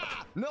 Crap.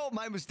 No,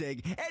 my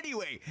mistake.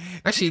 Anyway.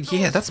 Actually, keep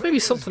yeah, those that's maybe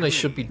sprayers something I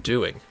should be clean.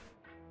 doing.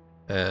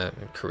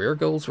 Career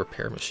goals,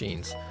 repair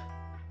machines.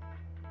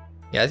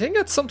 Yeah, I think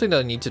that's something that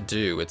I need to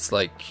do. It's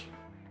like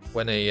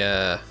when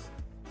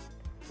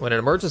when an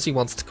emergency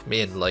wants to come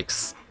in, like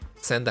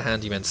send the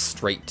handyman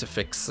straight to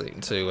fix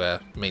it, to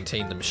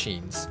maintain the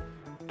machines.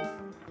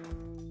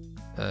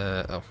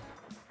 Oh,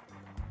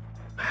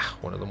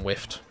 one of them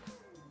whiffed.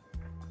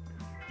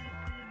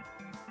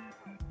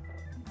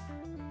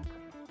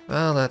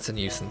 Well, that's a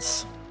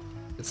nuisance.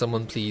 Could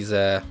someone please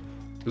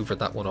hoover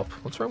that one up?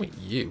 What's wrong with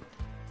you?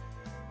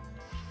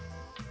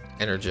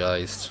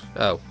 Energized.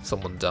 Oh,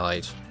 someone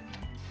died.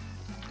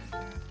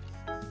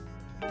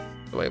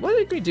 Wait, what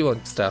did we do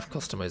on staff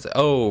customization?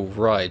 Oh,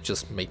 right,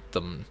 just make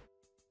them...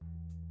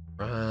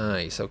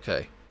 Right,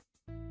 okay.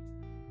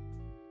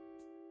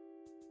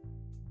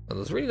 Well,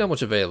 there's really not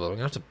much available. I'm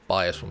gonna have to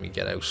buy it when we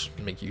get out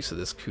and make use of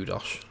this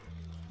kudosh.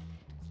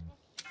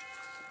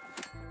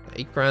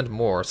 8 grand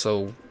more,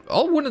 so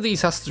all one of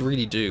these has to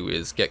really do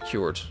is get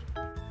cured.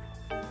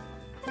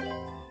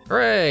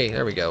 Hooray!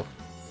 There we go.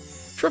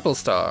 Triple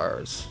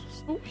stars.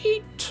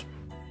 Sweet!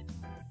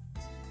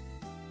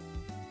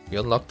 We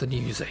unlocked the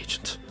news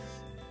agent.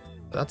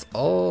 That's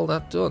all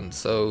that done,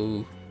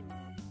 so...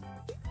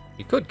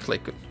 We could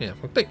click it. Yeah,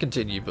 we'll click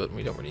continue, but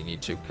we don't really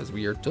need to, because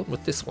we are done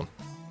with this one.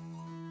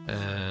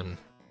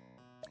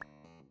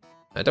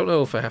 I don't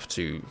know if I have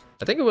to...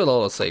 I think it will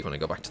auto-save when I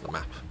go back to the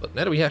map, but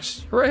now that we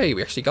actually... Hooray!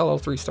 We actually got all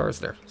 3 stars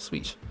there.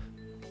 Sweet.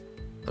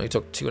 Only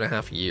took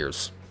 2.5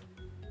 years.